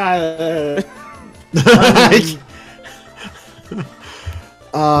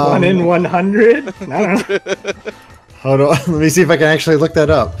 One in 100? I don't know. Hold on, let me see if I can actually look that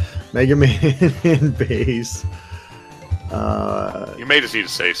up. Mega Man in base. You may just need a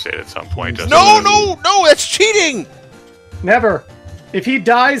save state at some point. Just No, that's cheating! Never. If he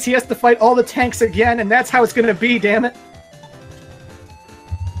dies, he has to fight all the tanks again, and that's how it's gonna be, damn it.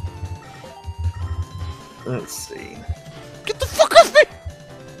 Let's see. Get the fuck off me!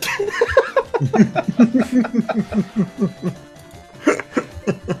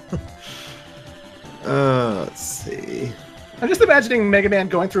 Let's see. I'm just imagining Mega Man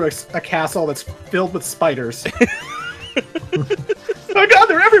going through a castle that's filled with spiders. Oh god,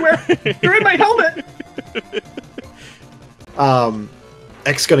 they're everywhere! They're in my helmet!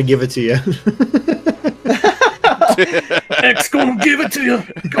 X gonna give it to you. X gonna give it to you!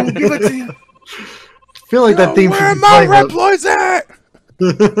 Gonna give it to you! I feel like that theme Where should are be my playing reploids at?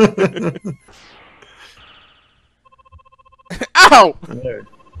 Ow!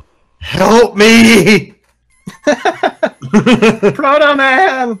 Help me! Proto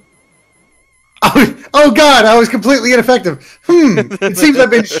Man! Oh god, I was completely ineffective. It seems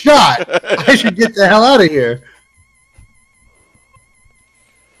I've been shot. I should get the hell out of here.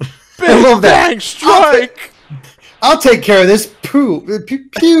 I love that. Bang strike! I'll take care of this. Pew, pew,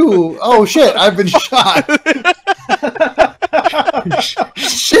 pew. Oh shit, I've been shot.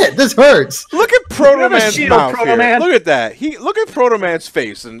 Shit, this hurts. Look at Proto Man's shield, mouth Proto here. Man. Look at that. Look at Proto Man's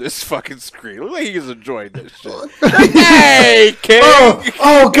face in this fucking screen. Look like he's enjoying this shit. Hey, King!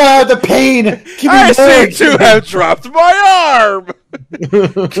 Oh god, the pain. Give me I more. seem to have dropped my arm. Can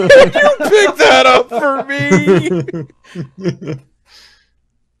you pick that up for me?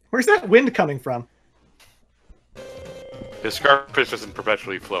 Where's that wind coming from? His scarf is just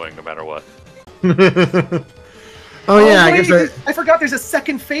perpetually flowing, no matter what. Oh yeah, I wait, guess I forgot there's a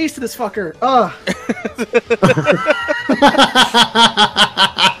second phase to this fucker. Ugh.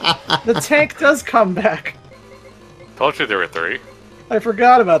 The tank does come back. Told you there were 3. I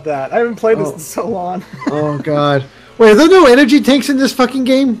forgot about that. I haven't played this in so long. Oh god. Wait, are there no energy tanks in this fucking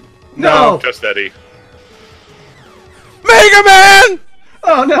game? No! Just Eddie. Mega Man!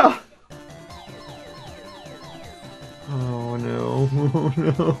 Oh no! Oh no. Oh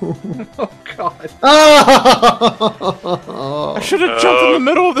no. Oh god. Oh! I should have jumped in the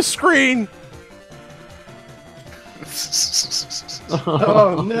middle of the screen.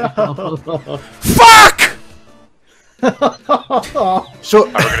 Oh no. Fuck! So Are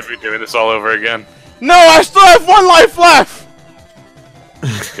we going to be doing this all over again? No, I still have 1 life left.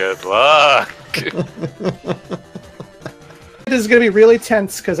 Good luck. This is gonna be really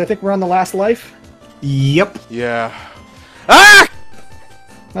tense because I think we're on the last life. Yep. Yeah. Ah!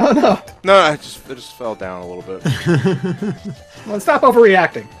 Oh no. No, it just fell down a little bit. Well, stop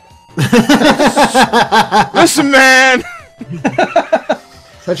overreacting. Listen, man.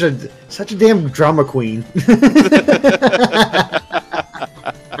 Such a damn drama queen.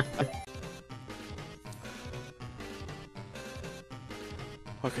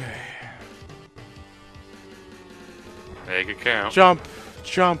 Okay. Make it count. Jump,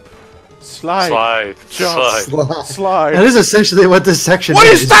 slide, Slide. jump, slide. That is essentially what this section What are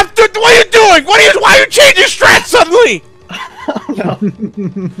you is. stop? What are you doing? Why are you changing strats suddenly?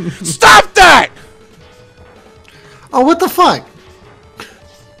 Stop that! Oh, what the fuck?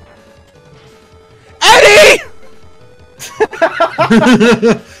 Eddie!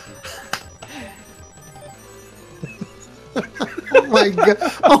 Oh my god!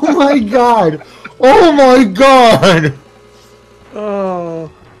 Oh my god! Oh my god!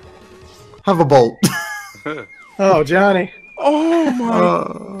 Oh. Have a bolt. Oh, Johnny. Oh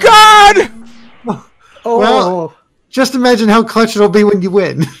my God! Oh. Well, just imagine how clutch it'll be when you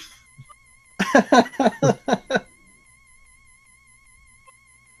win.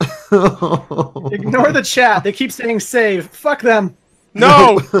 Ignore the chat. They keep saying save. Fuck them.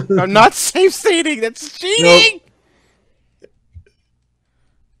 No, I'm not safe stating. That's cheating.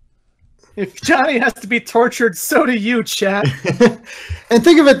 If Johnny has to be tortured, so do you, chat. And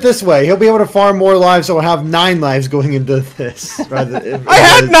think of it this way: he'll be able to farm more lives, so he'll have 9 lives going into this. I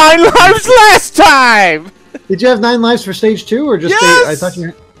had 9 lives last time. Did you have 9 lives for stage 2, or just? Yes! I thought you.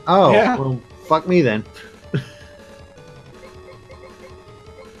 Had... Oh, Yeah. well, fuck me then.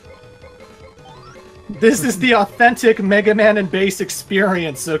 This is the authentic Mega Man and Bass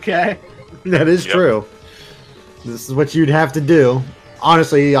experience, okay? That is Yep. true. This is what you'd have to do.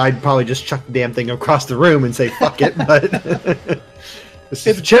 Honestly, I'd probably just chuck the damn thing across the room and say fuck it, but this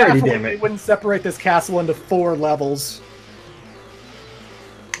is It's charity, baffling damn they it. wouldn't separate this castle into 4 levels.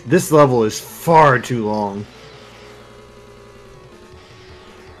 This level is far too long.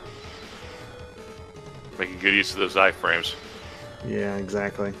 Making good use of those iframes. Yeah,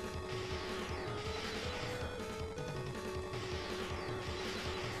 exactly.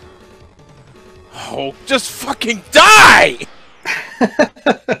 Oh, just fucking die!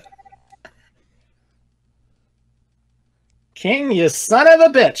 King, you son of a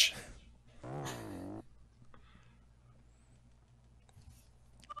bitch!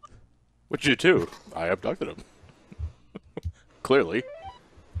 What'd you do? I abducted him. Clearly.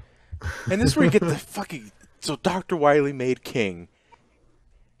 And this is where you get the fucking... So Dr. Wily made King.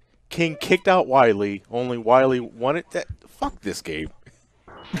 King kicked out Wily. Only Wily wanted that... Fuck this game.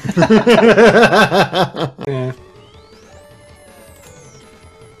 Yeah.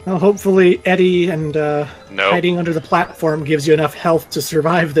 Well, hopefully Eddie and Nope. hiding under the platform gives you enough health to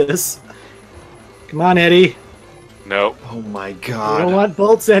survive this. Come on, Eddie. Nope. Oh my You don't god. want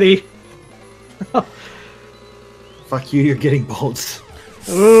bolts, Eddie. Fuck you, you're getting bolts.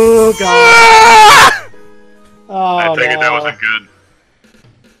 Oh god. Ah! Oh, I figured no. that wasn't good.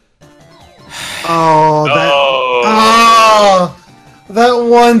 Oh, that. Oh. Oh, that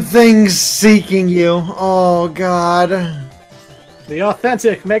one thing's seeking you. Oh god. The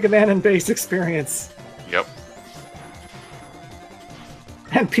authentic Mega Man and Bass experience. Yep.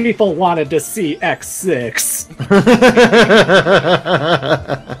 And people wanted to see X6.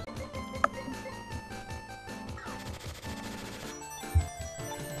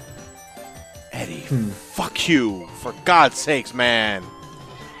 Eddie, fuck you. For God's sakes, man.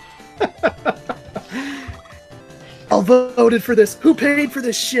 I voted for this. Who paid for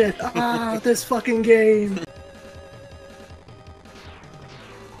this shit? Ah, this fucking game.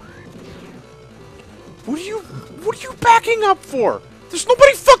 What are you backing up for? There's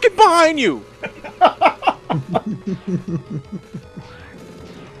nobody fucking behind you.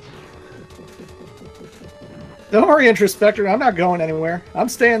 Don't worry, Introspector. I'm not going anywhere. I'm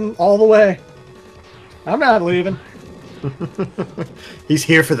staying all the way. I'm not leaving. He's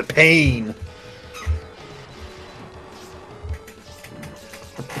here for the pain.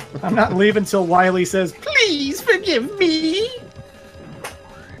 I'm not leaving till Wily says, "Please forgive me."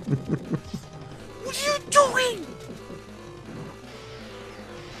 What are you doing?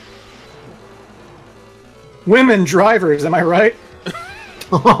 Women drivers, am I right?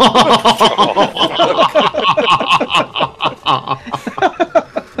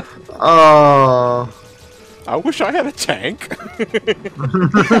 Oh. I wish I had a tank.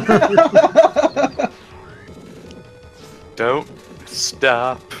 Don't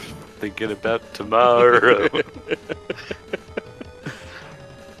stop thinking about tomorrow.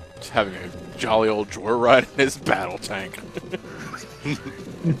 Just having a jolly old joyride in his battle tank.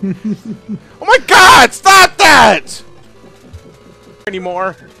 Oh my god! Stop that!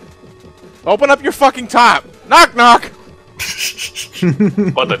 Anymore. Open up your fucking top. Knock knock.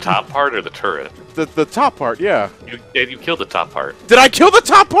 What, the top part or the turret? The top part, yeah. You killed the top part. Did I kill the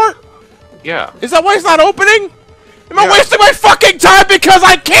top part? Yeah. Is that why it's not opening? Am I Yeah. wasting my fucking time because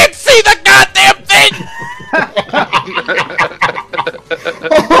I can't see the goddamn thing?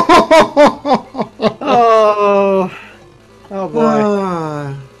 Oh, oh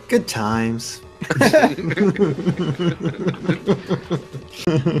boy. Good times.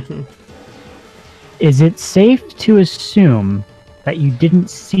 Is it safe to assume that you didn't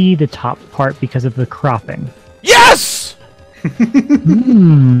see the top part because of the cropping? Yes!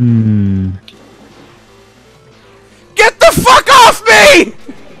 Hmm. Get the fuck off me!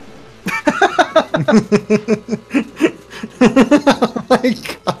 Oh my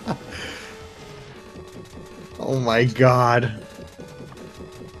god. Oh my god.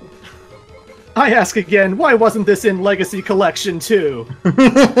 I ask again, why wasn't this in Legacy Collection too?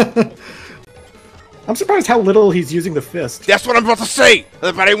 I'm surprised how little he's using the fist. That's what I'm about to say,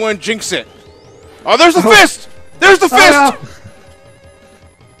 but I didn't want to jinx it. Oh, there's the fist! There's the fist! no.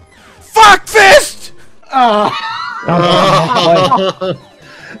 Fuck fist! Oh,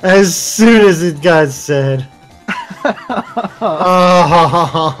 As soon as it got said.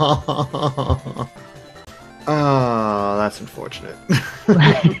 Oh, that's unfortunate.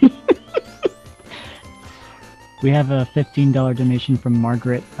 We have a $15 donation from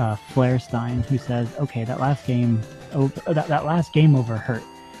Margaret Flairstein, who says, "Okay, that last game over hurt.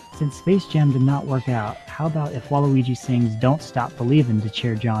 Since Space Jam did not work out, how about if Waluigi sings 'Don't Stop Believin'' to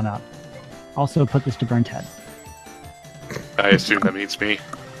cheer John up? Also, put this to Burnt Head." I assume that means me.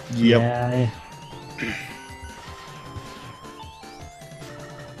 Yep. Yeah.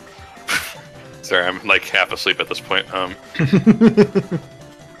 Sorry, I'm like half asleep at this point.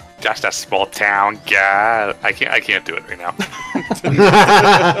 Just a small town guy. I can't do it right now.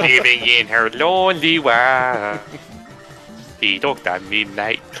 Living in her lonely world. He took the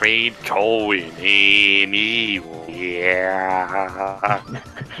midnight train going anywhere.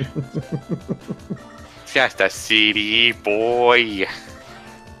 Just a city boy.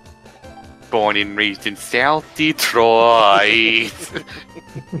 Born and raised in South Detroit.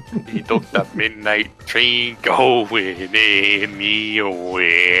 He took the midnight train going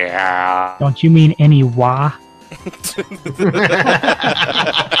anywhere. Don't you mean any wah?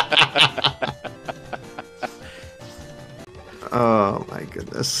 Oh my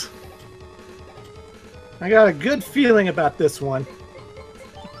goodness. I got a good feeling about this one.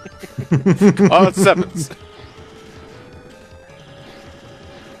 Oh, it's sevens.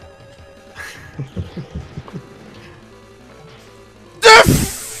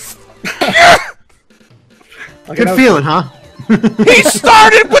 Good feeling, huh? He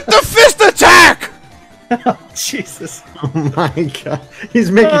started with the fist attack! Jesus. Oh my god.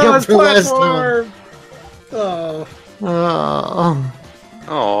 He's making up his for last time. platform. Oh. Oh.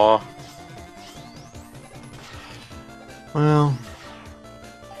 Aww. Well,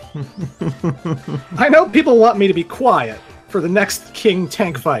 I know people want me to be quiet for the next King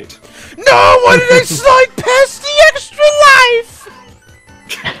tank fight. No, what did it slide past the extra life?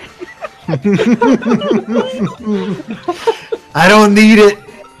 I don't need it.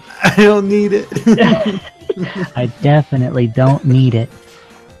 I don't need it. I definitely don't need it.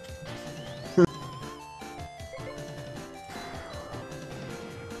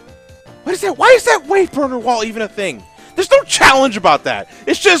 What is that? Why is that wave burner wall even a thing? There's no challenge about that.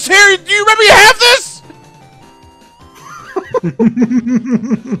 It's just here. Do you remember you have this?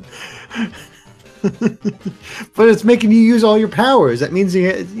 But it's making you use all your powers. That means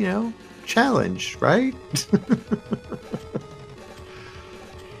you know, challenge, right?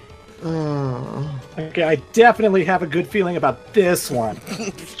 Oh. Okay, I definitely have a good feeling about this one.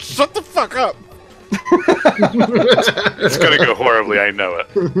 Shut the fuck up. It's gonna go horribly, I know it.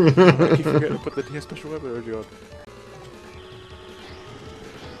 I keep forgetting to put the DS special weapon energy on.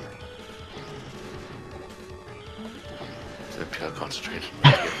 It's a pure concentration,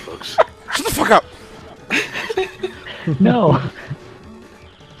 folks. Shut the fuck up. No.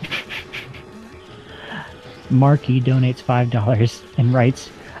 Marky donates $5 and writes,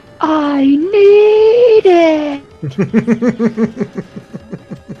 I need it!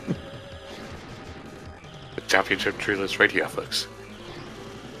 The championship treeless right here, folks.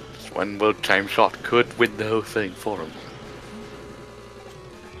 Just one world time shot could win the whole thing for him.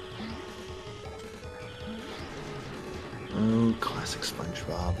 Oh, classic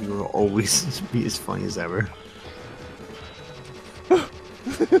SpongeBob. You will always be as funny as ever.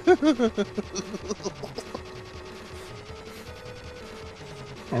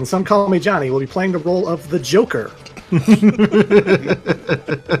 And some call me Johnny will be playing the role of the Joker.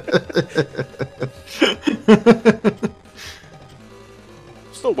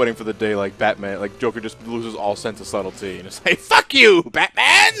 Still waiting for the day like Batman, like Joker just loses all sense of subtlety and just say, "Fuck you,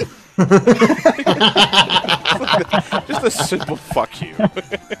 Batman!" Just a simple "fuck you."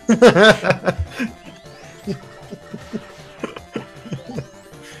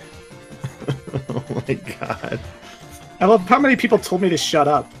 Oh my god. I love how many people told me to shut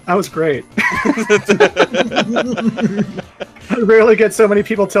up. That was great. I rarely get so many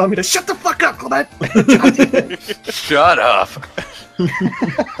people telling me to shut the fuck up, Clement. Shut up!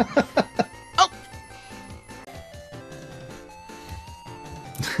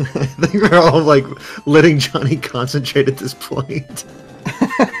 I think we're all like letting Johnny concentrate at this point.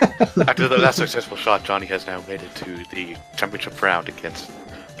 After the last successful shot, Johnny has now made it to the championship round against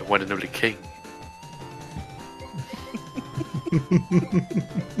the one and only King.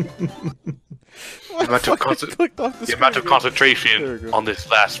 The amount of concentration on this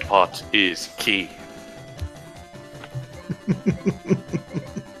last part is key.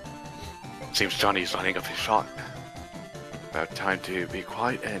 Seems Johnny's lining up his shot. About time to be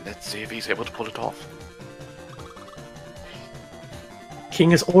quiet and let's see if he's able to pull it off.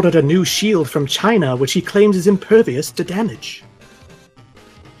 King has ordered a new shield from China, which he claims is impervious to damage.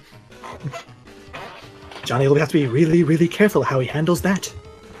 Johnny will have to be really, really careful how he handles that.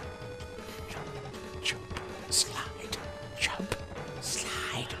 Jump, slide, jump,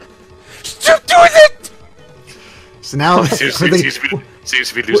 slide. Stop doing it! So now, Seems to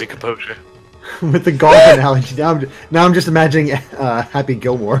be losing composure. with the golf analogy, now I'm just imagining Happy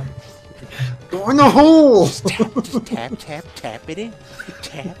Gilmore. Go in the hole! Just tap it in.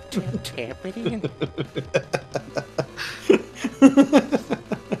 Tap it in.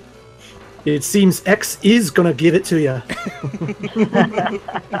 It seems X is gonna give it to you.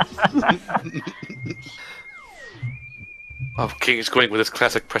 Oh, King is going with his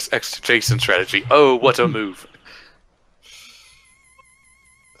classic press X to Jason strategy. Oh, what a move.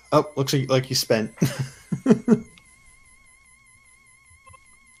 Oh, looks like you spent.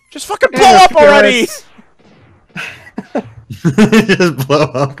 Just fucking blow up already! Just blow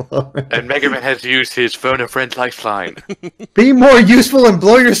up already. And Mega Man has used his phone a friend lifeline. Be more useful and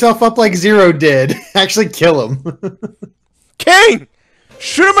blow yourself up like Zero did. Actually kill him. King!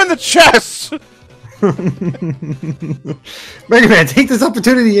 Shoot him in the chest! Mega Man, take this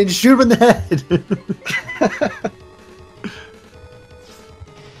opportunity and shoot him in the head.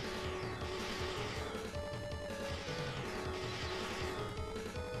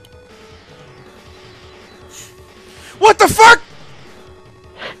 What the fuck?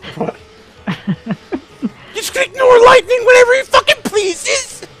 What? You just gonna ignore lightning whenever he fucking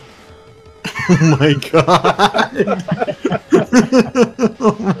pleases? Oh my god.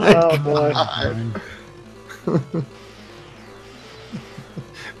 Oh my Oh boy. god.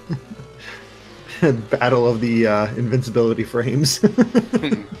 Battle of the invincibility frames.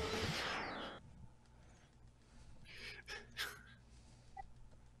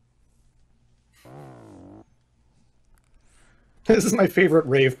 This is my favorite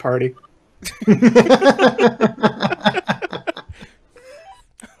rave party. Mega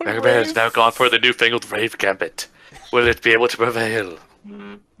Man has now gone for the newfangled Rave Gambit. Will it be able to prevail?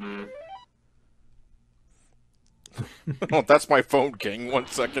 Oh, that's my phone, King. 1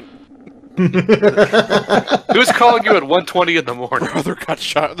 second. Who's calling you at 1:20 in the morning? Brother got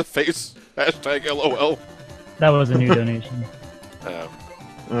shot in the face. Hashtag LOL. That was a new donation.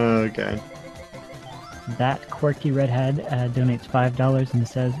 Okay. That quirky redhead donates $5 and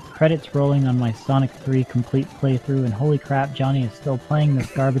says, "Credits rolling on my Sonic 3 complete playthrough, and holy crap, Johnny is still playing this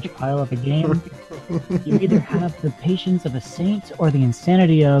garbage pile of a game. You either have the patience of a saint or the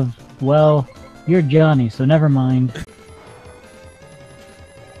insanity of, well, you're Johnny, so never mind."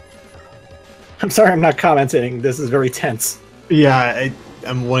 I'm sorry, I'm not commenting. This is very tense. Yeah,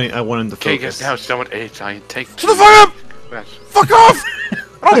 I want him to Okay, focus. guys, now someone a giant tank. Shut the fuck up! Fuck off!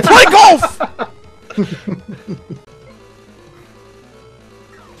 I don't play golf!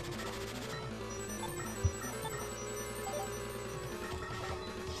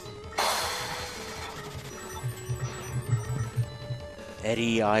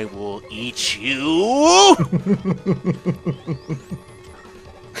 Eddie, I will eat you!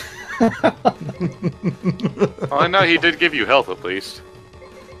 Well, I know he did give you health at least.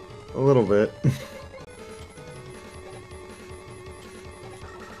 A little bit.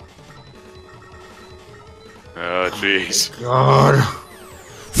 Oh, jeez. God.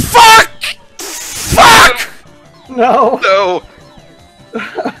 Fuck! Fuck! No! No!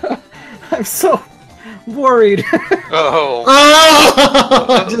 I'm so worried. Oh. Oh!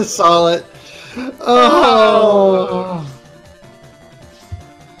 I just saw it. Oh.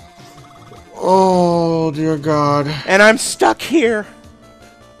 Oh, dear God. And I'm stuck here.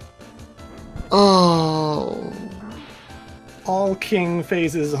 Oh. All king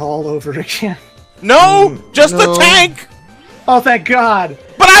phases all over again. No! Just no. the tank! Oh, thank God!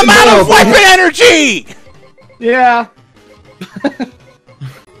 But I'm out No, of but- weapon energy! Yeah.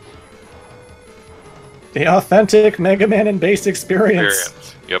 The authentic Mega Man and base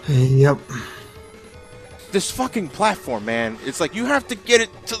experience. Yep. Yep. This fucking platform, man. It's like you have to get it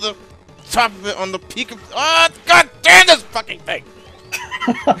to the top of it on the peak of. Oh, God damn this fucking thing!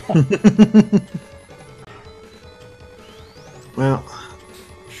 Well.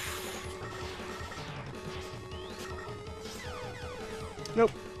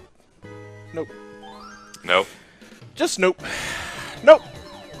 Nope. Nope. Nope. Just nope. Nope.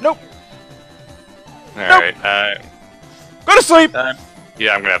 Nope. Alright, Go to sleep!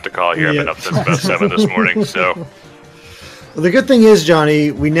 yeah, I'm gonna have to call here. I've been Yeah. up since about 7 this morning, so. Well, the good thing is,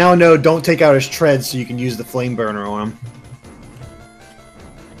 Johnny, we now know don't take out his treads so you can use the flame burner on him.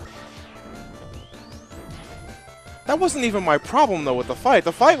 That wasn't even my problem, though, with the fight.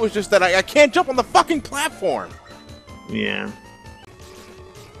 The fight was just that I can't jump on the fucking platform. Yeah.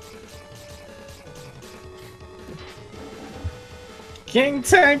 King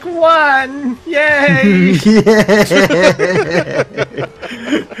Tank won! Yay!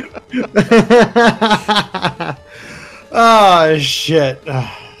 Oh, shit.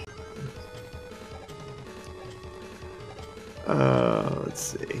 Let's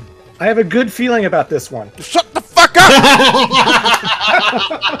see. I have a good feeling about this one. Shut the fuck up!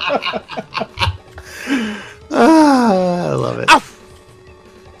 I love it. Ow!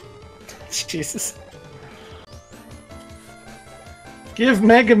 Jesus. Give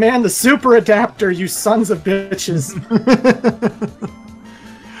Mega Man the super adapter, you sons of bitches.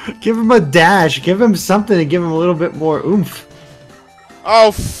 Give him a dash. Give him something to give him a little bit more oomph.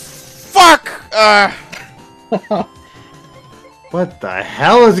 Oh, fuck! What the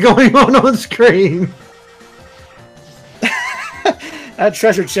hell is going on screen? That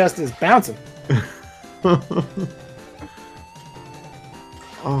treasure chest is bouncing.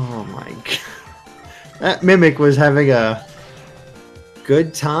 Oh my god. That Mimic was having a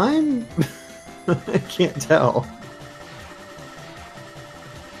good time? I can't tell.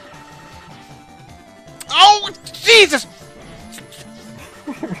 Oh, Jesus!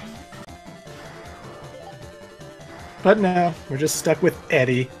 But no, we're just stuck with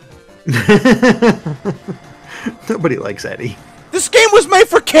Eddie. Nobody likes Eddie. This game was made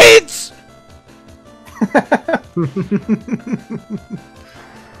for kids!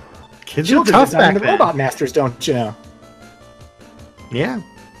 Kids are Children tough designing back the then. robot masters, don't you know? Yeah.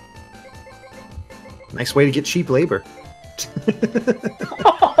 Nice way to get cheap labor.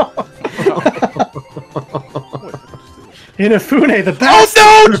 Inafune, the Oh best!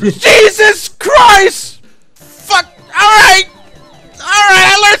 no! Jesus Christ! Fuck! Alright! Alright,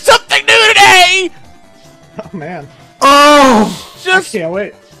 I learned something new today! Oh, man. Oh! I Just can't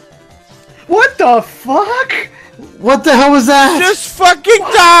wait. What the fuck? What the hell was that? Just fucking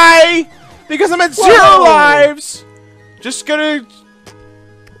die! Because I'm at 0 lives! Just gonna...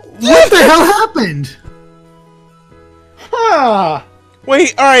 What the hell happened? Huh.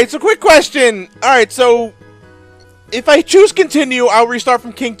 Wait, alright, so quick question. Alright, so... If I choose continue, I'll restart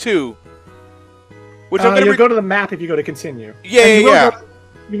from King 2. Which I'm gonna you'll go to the map if you go to continue. Yeah, And yeah.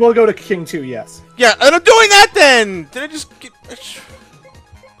 You will go to King 2, yes. Yeah, and I'm doing that then! Did I just get...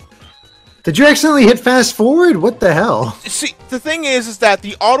 Did you accidentally hit fast forward? What the hell? See, the thing is that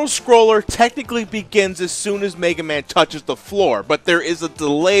the auto-scroller technically begins as soon as Mega Man touches the floor, but there is a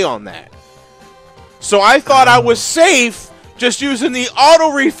delay on that. So I thought I was safe just using the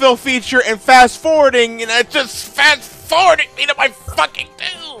auto-refill feature and fast-forwarding, and I just fast-forwarded me to my fucking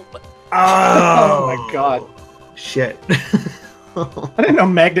doom! Oh my god. Shit. I didn't know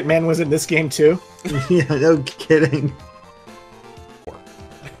Magnet Man was in this game too. Yeah, no kidding.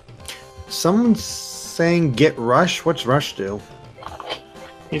 Someone's saying get Rush? What's Rush do?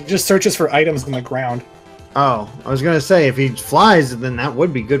 He just searches for items on the ground. Oh, I was gonna say, if he flies, then that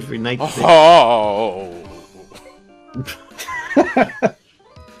would be good for night. Oh.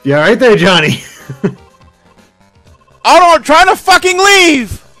 Yeah, right there, Johnny. Otto, I'm trying to fucking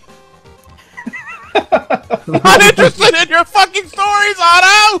leave! I'm not interested in your fucking stories,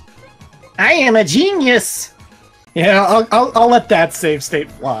 Otto! I am a genius! Yeah, I'll let that save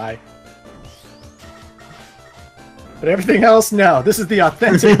state fly. But everything else, no. This is the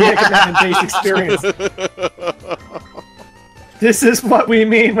authentic Mega Man base experience. This is what we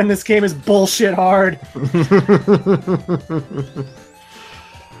mean when this game is bullshit hard.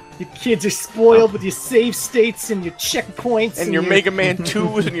 You kids are spoiled with your save states and your checkpoints And your Mega Man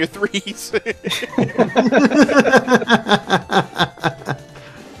 2s and your 3s.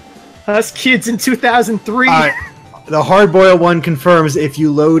 Us kids in 2003. The hard-boiled one confirms if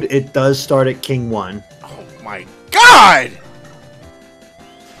you load, it does start at King 1. Oh my god!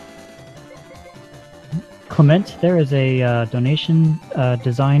 Clement, there is a donation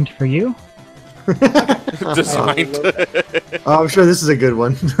designed for you. Designed. Oh, I'm sure this is a good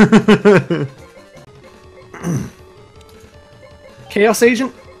one. Chaos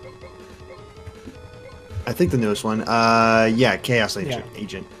Agent? I think the newest one. Yeah, Chaos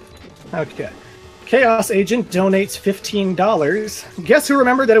Agent. Okay. Chaos Agent donates $15. Guess who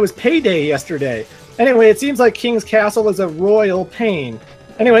remembered that it was payday yesterday? Anyway, it seems like King's Castle is a royal pain.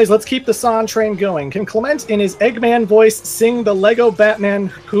 Anyways, let's keep the San train going. Can Clement, in his Eggman voice, sing the Lego Batman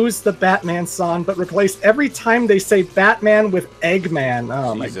Who's the Batman song, but replace every time they say Batman with Eggman?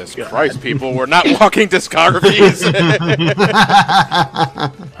 Oh my Jesus God. Christ, people, we're not walking discographies.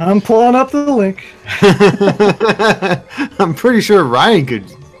 I'm pulling up the link. I'm pretty sure Ryan could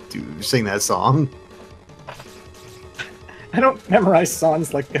sing that song. I don't memorize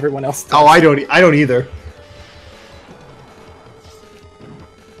songs like everyone else does. Oh, I don't either.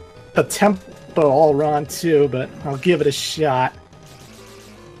 The tempo all wrong too, but I'll give it a shot.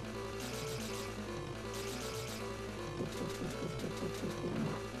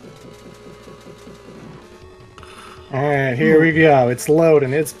 Alright, here we go. It's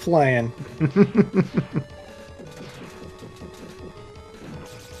loading, it's playing.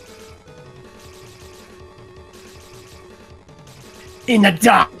 In the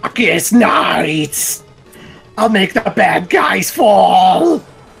darkest nights, I'll make the bad guys fall.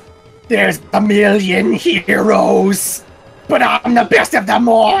 There's a million heroes, but I'm the best of them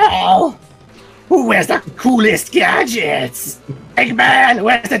all. Who wears the coolest gadgets? Eggman, who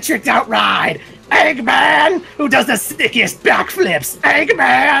has the tricked out ride? Eggman, who does the sickest backflips?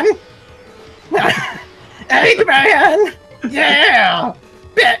 Eggman! Eggman! Yeah!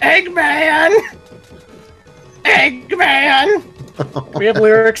 Eggman! Eggman! We have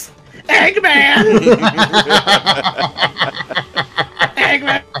lyrics. Eggman!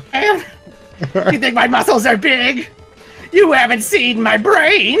 Eggman! You think my muscles are big? You haven't seen my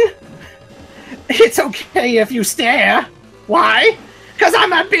brain! It's okay if you stare. Why? Because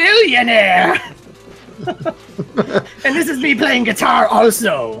I'm a billionaire! And this is me playing guitar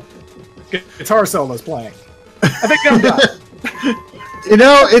also. Guitar solo's playing. I think I'm done. You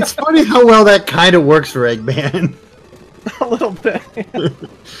know, it's funny how well that kind of works for Eggman. A little bit.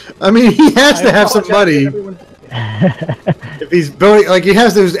 I mean, he has to have some money. If he's building, like, he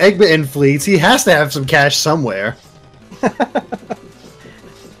has those Eggman fleets, he has to have some cash somewhere. I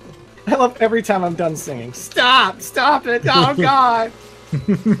love every time I'm done singing. Stop! Stop it! Oh, God!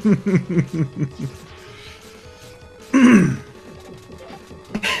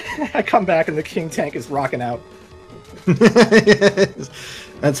 I come back and the king tank is rocking out.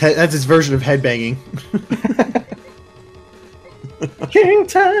 That's his version of headbanging. King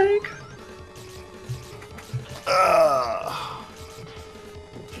tank.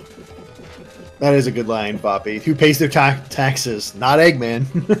 That is a good line, Poppy. Who pays their taxes? Not Eggman.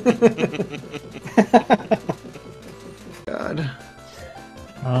 God.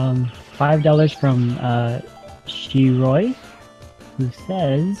 $5 from Shiroy, who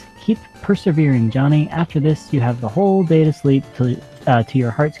says, "Keep persevering, Johnny. After this, you have the whole day to sleep to your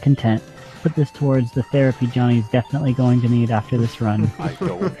heart's content. Put this towards the therapy Johnny's definitely going to need after this run." I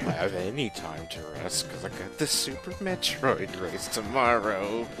don't have any time to rest because I got the Super Metroid race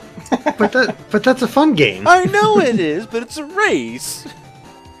tomorrow. But that's a fun game. I know it is, but it's a race.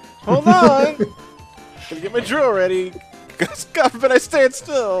 Hold on. Gotta get my drill ready. God forbid I stand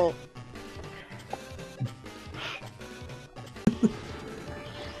still.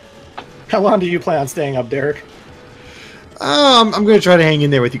 How long do you plan on staying up, Derek? I'm going to try to hang in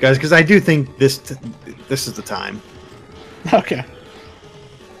there with you guys because I do think this is the time. Okay.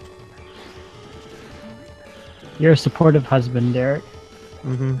 You're a supportive husband, Derek.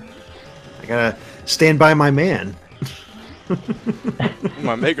 Mm-hmm. I gotta stand by my man.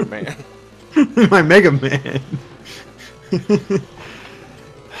 My Mega Man. My Mega Man.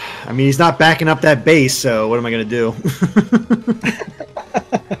 I mean, he's not backing up that base, so what am I gonna do?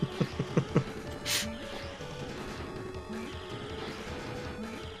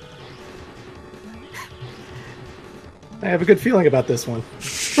 I have a good feeling about this one.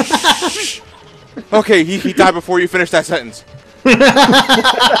 Okay, he died before you finished that sentence.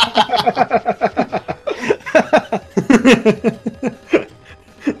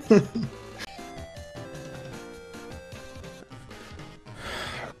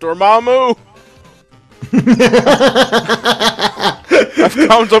 Dormammu! I've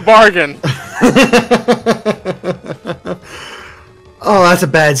come to bargain. Oh, that's a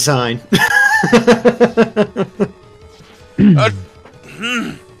bad sign.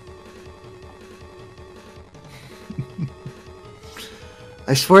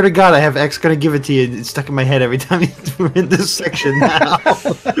 I swear to God, I have X gonna give it to you. It's stuck in my head every time we're in this section now.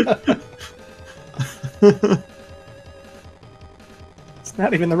 It's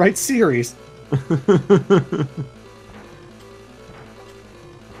not even the right series. Fuck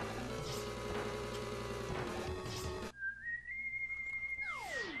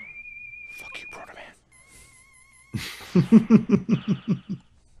you, Proto Man.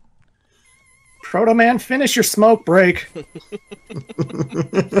 Proto Man, finish your smoke break.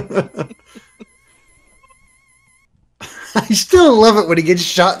 I still love it when he gets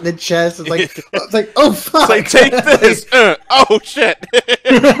shot in the chest. It's like oh fuck! It's like, take this. Oh shit!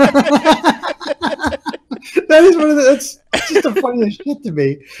 That is one of the. That's just the funniest shit to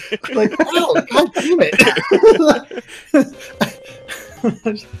me. Like, oh god damn it!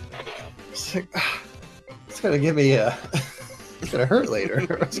 It's like, it's gonna give me a. It's gonna hurt later.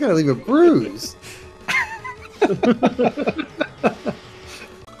 It's gonna leave a bruise.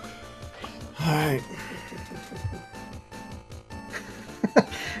 Alright.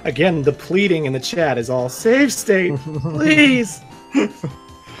 Again, the pleading in the chat is all save state, please.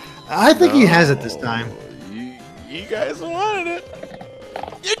 I think he has it this time. You guys wanted it.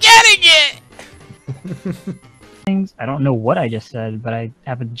 You're getting it! Things. I don't know what I just said, but I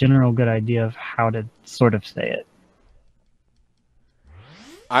have a general good idea of how to sort of say it.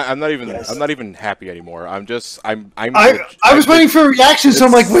 I'm not even happy anymore. I was waiting for a reaction, so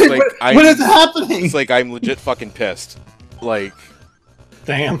I'm like, what is happening? It's like I'm legit fucking pissed. Like,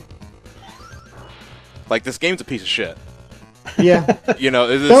 damn. Like, this game's a piece of shit. Yeah. You know,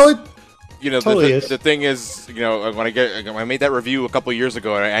 totally the thing is, you know, when I made that review a couple years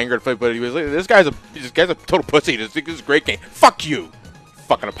ago, and I angered Flip, but he was like, this guy's a total pussy. This is a great game. Fuck you,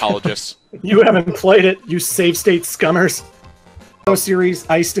 fucking apologist. You haven't played it, you save state scummers. Series,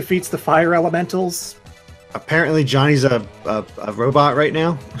 Ice defeats the fire elementals. Apparently, Johnny's a robot right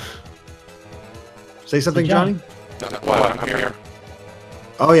now. Say something, Johnny. Well, I'm here.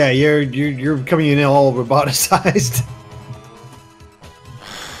 Oh yeah, you're coming in all roboticized.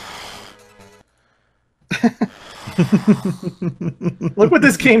 Look what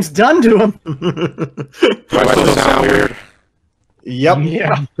this game's done to him. Do I still sound weird? Yep.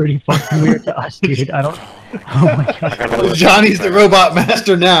 Yeah. Pretty fucking weird to us, dude. I don't. Oh my god. Johnny's the robot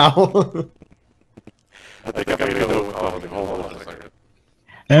master now. I think I gotta go. Hold on a second.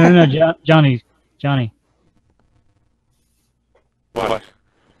 No, Johnny. What?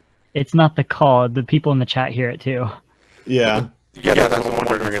 It's not the call. The people in the chat hear it too. Yeah. Yeah, that's what I'm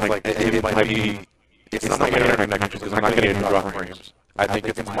wondering. Like, it might be It's not my internet connection because I'm not getting drop frames. I think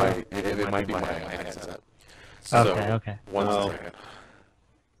it might be my headset. So, Okay. 1 second.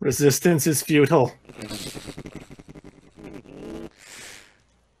 Resistance is futile.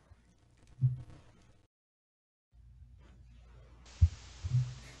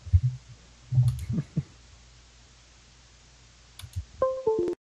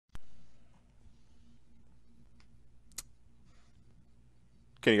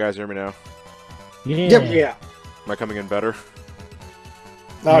 Can you guys hear me now? Yeah. Am I coming in better?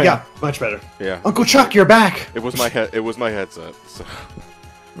 Oh, yeah, much better. Yeah. Uncle Chuck, you're back. It was my headset. So.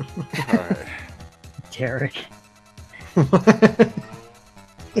 All right. Derek.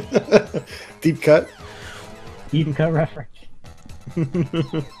 Deep cut. Deep cut reference.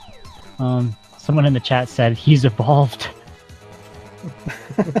 Someone in the chat said he's evolved.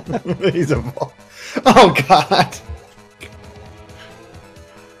 He's evolved. Oh God.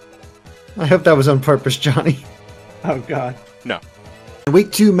 I hope that was on purpose, Johnny. Oh God. No.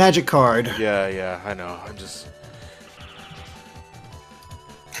 Week 2 magic card. Yeah, I know. I'm just.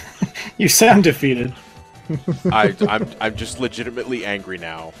 You sound defeated. I'm just legitimately angry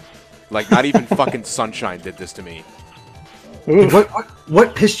now. Like, not even fucking Sunshine did this to me.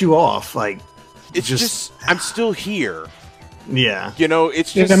 What pissed you off? Like, it's just I'm still here. Yeah. You know,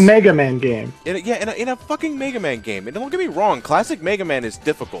 it's just in a Mega Man game. In a fucking Mega Man game. And don't get me wrong, classic Mega Man is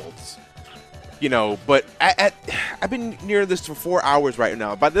difficult. You know, but I've been near this for 4 hours right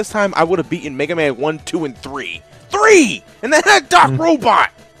now. By this time, I would have beaten Mega Man 1, 2, and 3. 3! And then had Doc Robot!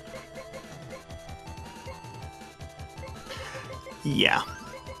 Yeah.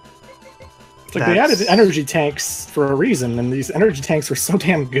 It's like they added energy tanks for a reason, and these energy tanks were so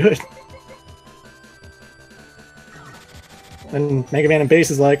damn good. And Mega Man and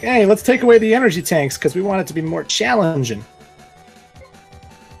Base is like, hey, let's take away the energy tanks because we want it to be more challenging.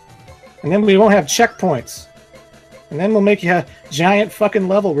 And then we won't have checkpoints. And then we'll make you a giant fucking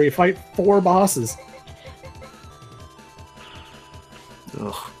level where you fight 4 bosses.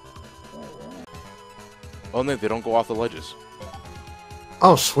 Ugh. Only they don't go off the ledges.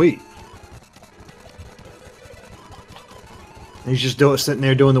 Oh, sweet. He's just sitting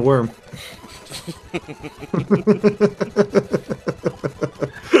there doing the worm.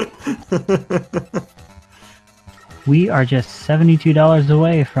 We are just $72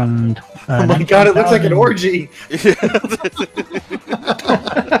 away from. Oh my God! It looks like an orgy.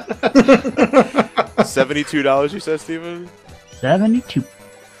 $72, you said, Steven? 72.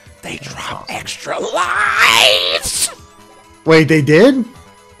 They drop extra lives! Wait, they did?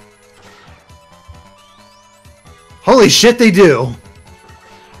 Holy shit, they do!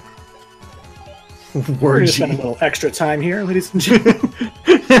 We're going to spend a little extra time here, ladies and gentlemen.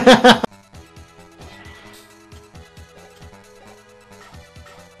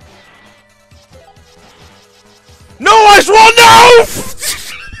 No, I swore no!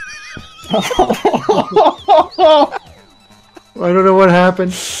 I don't know what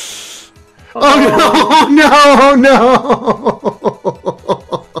happened. Oh no! No!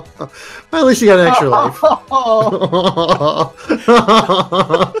 Well, at least you got an extra life.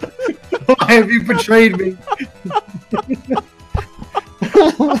 Why have you betrayed me?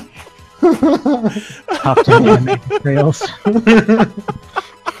 Top 10 anime betrayals.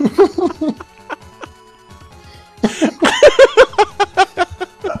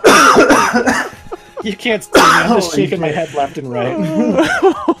 You can't see me. I'm just shaking my head left and right.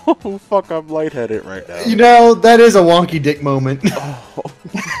 Oh, fuck, I'm lightheaded right now. You know, that is a wonky dick moment.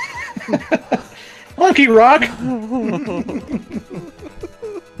 Monkey Rock!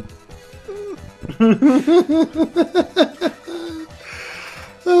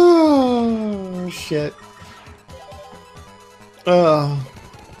 Oh, shit. Oh.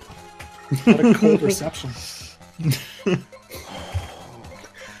 What a cold reception.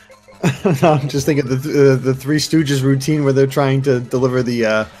 No, I'm just thinking the Three Stooges routine where they're trying to deliver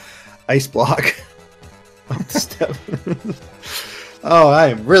the ice block. Up the step. Oh, I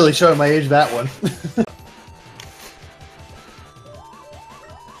am really showing my age that one.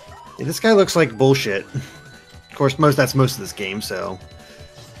 Yeah, this guy looks like bullshit. Of course, that's most of this game, so.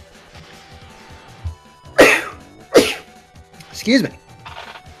 Excuse me.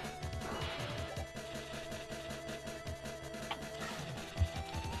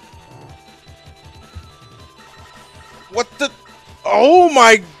 What the? Oh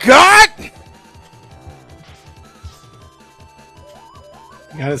my God!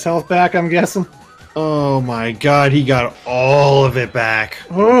 Got his health back, I'm guessing. Oh my God, he got all of it back.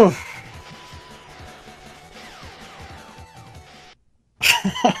 Oh.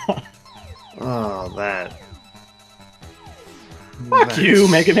 Oh, that. Fuck you,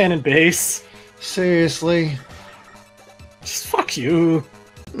 Mega Man and Base. Seriously? Just fuck you.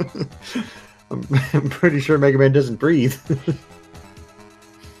 I'm pretty sure Mega Man doesn't breathe.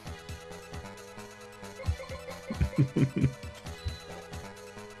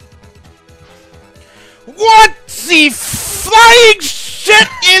 What the flying shit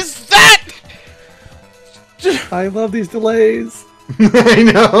is that? I love these delays. I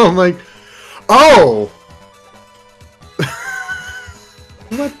know, I'm like, oh!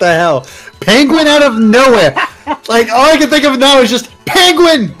 What the hell? Penguin out of nowhere! Like, all I can think of now is just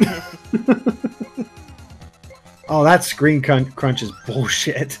penguin! Oh, that screen crunch is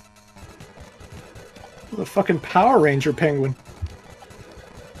bullshit. The fucking Power Ranger penguin.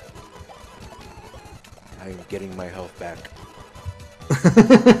 I am getting my health back.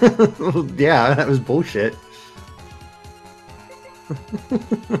 Yeah, that was bullshit.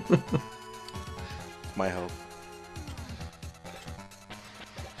 My health.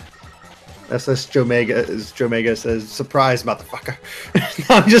 SS Joe Mega says, "Surprise, motherfucker!"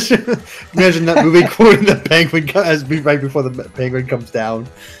 I'm just imagine that movie quoting the penguin right before the penguin comes down.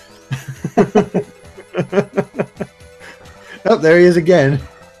 Oh, there he is again.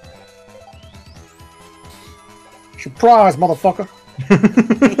 Surprise, motherfucker.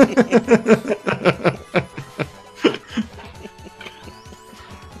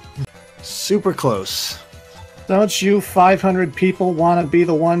 Super close. Don't you 500 people want to be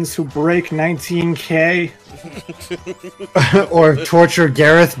the ones who break 19K? Or torture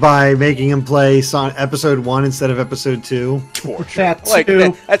Gareth by making him play episode 1 instead of episode 2. Torture. That Like,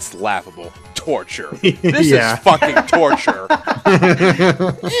 too. that's laughable. Torture. This Yeah. is fucking torture.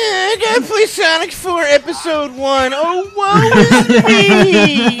 I gotta play Sonic 4 episode 1. Oh, woe is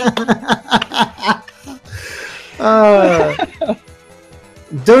me!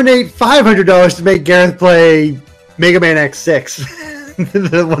 Donate $500 to make Gareth play Mega Man X6,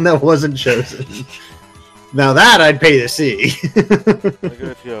 the one that wasn't chosen. Now that I'd pay to see. Okay,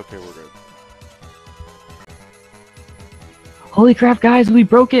 we're good. Holy crap, guys! We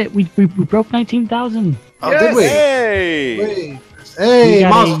broke it. We broke 19,000. Oh, did we? Hey! Hey, We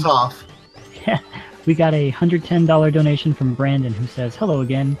got Mazel a- Tov. We got a $110 donation from Brandon, who says, "Hello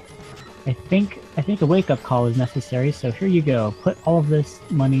again. I think a wake-up call is necessary, so here you go. Put all of this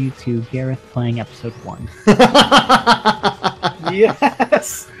money to Gareth playing episode 1.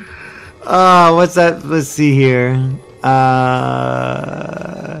 Yes! What's that? Let's see here.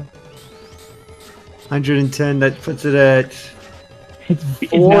 110, that puts it at... It's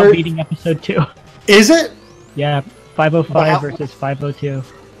Four- now beating episode 2. Is it? Yeah, 505 Wow. versus 502.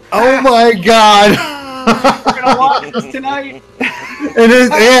 Oh my god! We're gonna watch this tonight. And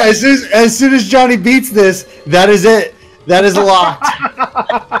yeah, as soon as Johnny beats this, that is it. That is locked.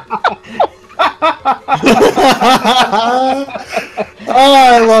 Oh,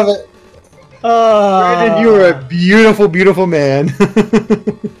 I love it. Brandon, you are a beautiful, beautiful man.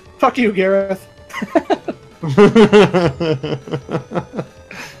 Fuck you, Gareth.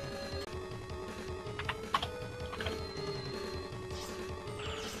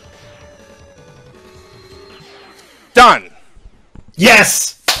 Done!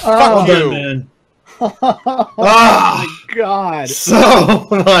 Yes! Oh, Fuck you! Man. oh Ah, my god. so,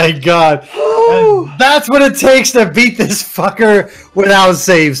 my god. And that's what it takes to beat this fucker without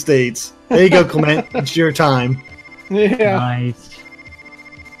save states. There you go, Clement. It's your time. Yeah. Nice.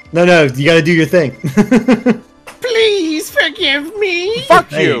 No, you gotta do your thing. Please forgive me. Fuck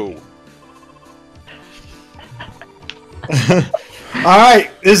Hey. you!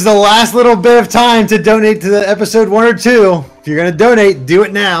 Alright, this is the last little bit of time to donate to the episode 1 or 2. If you're gonna donate, do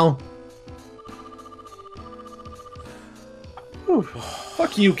it now. Ooh,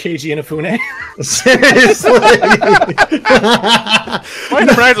 fuck you, Keiji Inafune. Seriously.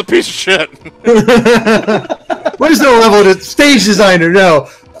 My Brian's a piece of shit. What is the level to stage designer? No.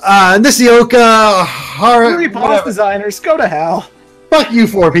 Nisioka, Three boss whatever. designers, go to hell. Fuck you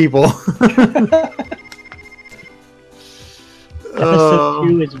 4 people. Episode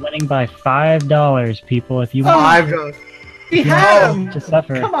 2 is winning by $5, people. If you want I've We had him. to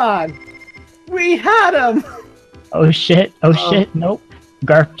suffer. Come on. We had him. Oh shit! Oh shit! Nope.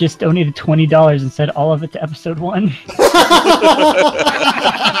 Garp just donated $20 and said all of it to episode 1.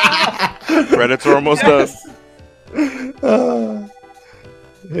 Credits are almost done.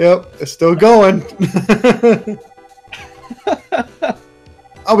 Yep, it's still going.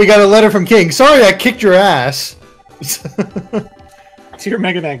 Oh, we got a letter from King. Sorry I kicked your ass. Dear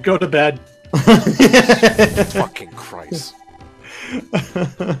Mega Man, go to bed. Fucking Christ.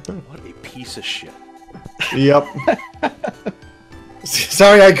 What a piece of shit. Yep.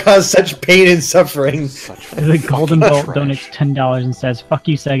 Sorry I caused such pain and suffering. The Golden Bolt donates $10 and says, "Fuck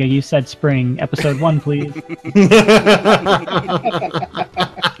you, Sega. You said spring. Episode 1, please."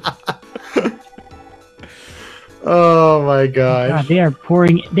 Oh my gosh. God, they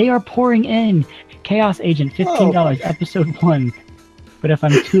are pouring in. Chaos Agent, $15, episode 1. But if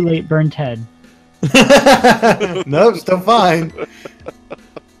I'm too late, burn Ted. Nope, still fine.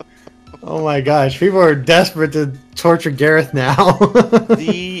 Oh my gosh, people are desperate to torture Gareth now.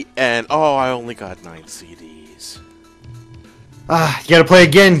 The end. Oh, I only got 9 CDs. You gotta play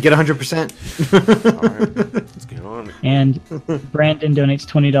again, get 100%. Alright, let's get on. And Brandon donates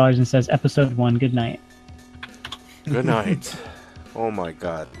 $20 and says, episode 1, good night. Good night. Oh my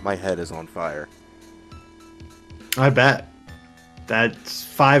god, my head is on fire. I bet. That's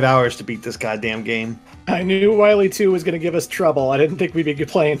 5 hours to beat this goddamn game. I knew Wily 2 was going to give us trouble. I didn't think we'd be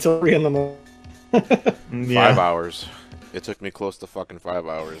playing until 3 in the morning. 5 hours. It took me close to fucking 5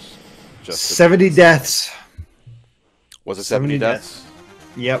 hours. Just 70 deaths. Was it 70 deaths?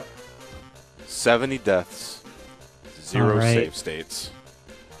 Yep. 70 deaths. 0 Alright. save states.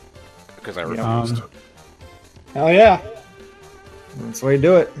 Because I refused. Hell yeah. That's the way to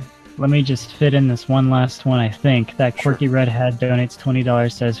do it. Let me just fit in this one last one, I think. That Quirky Redhead donates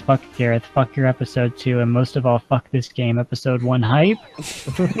 $20, says, "Fuck Gareth, fuck your episode 2, and most of all, fuck this game, episode 1 hype."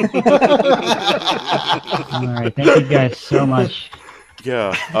 Alright, thank you guys so much.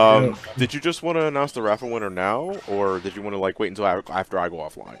 Yeah. Did you just want to announce the raffle winner now, or did you want to like wait until after I go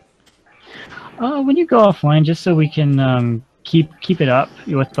offline? When you go offline, just so we can keep it up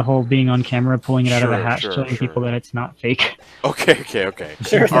with the whole being on camera, pulling it out of a hat, showing people that it's not fake. Okay.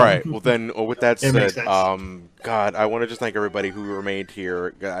 Sure. All right. Well, then, with that It makes said, sense. God, I want to just thank everybody who remained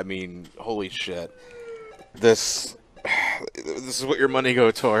here. I mean, holy shit. This is what your money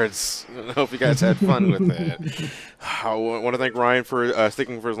go towards. I hope you guys had fun with it. I want to thank Ryan for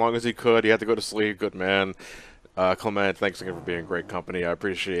sticking for as long as he could. He had to go to sleep. Good man. Clement, thanks again for being great company. I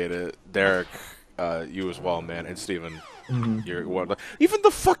appreciate it. Derek, you as well, man. And Steven. You're one. Even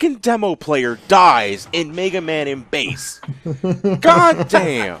the fucking demo player dies in Mega Man in Base. God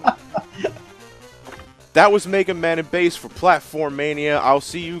damn. That was Mega Man in Base for Platformania. I'll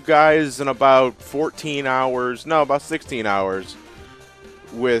see you guys in about 14 hours. No, about 16 hours.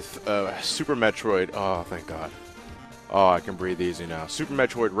 With Super Metroid. Oh, thank God. Oh, I can breathe easy now. Super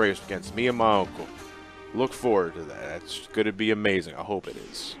Metroid Race against me and my uncle. Look forward to that. It's going to be amazing. I hope it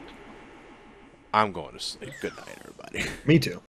is. I'm going to sleep. Good night, everybody. Me too.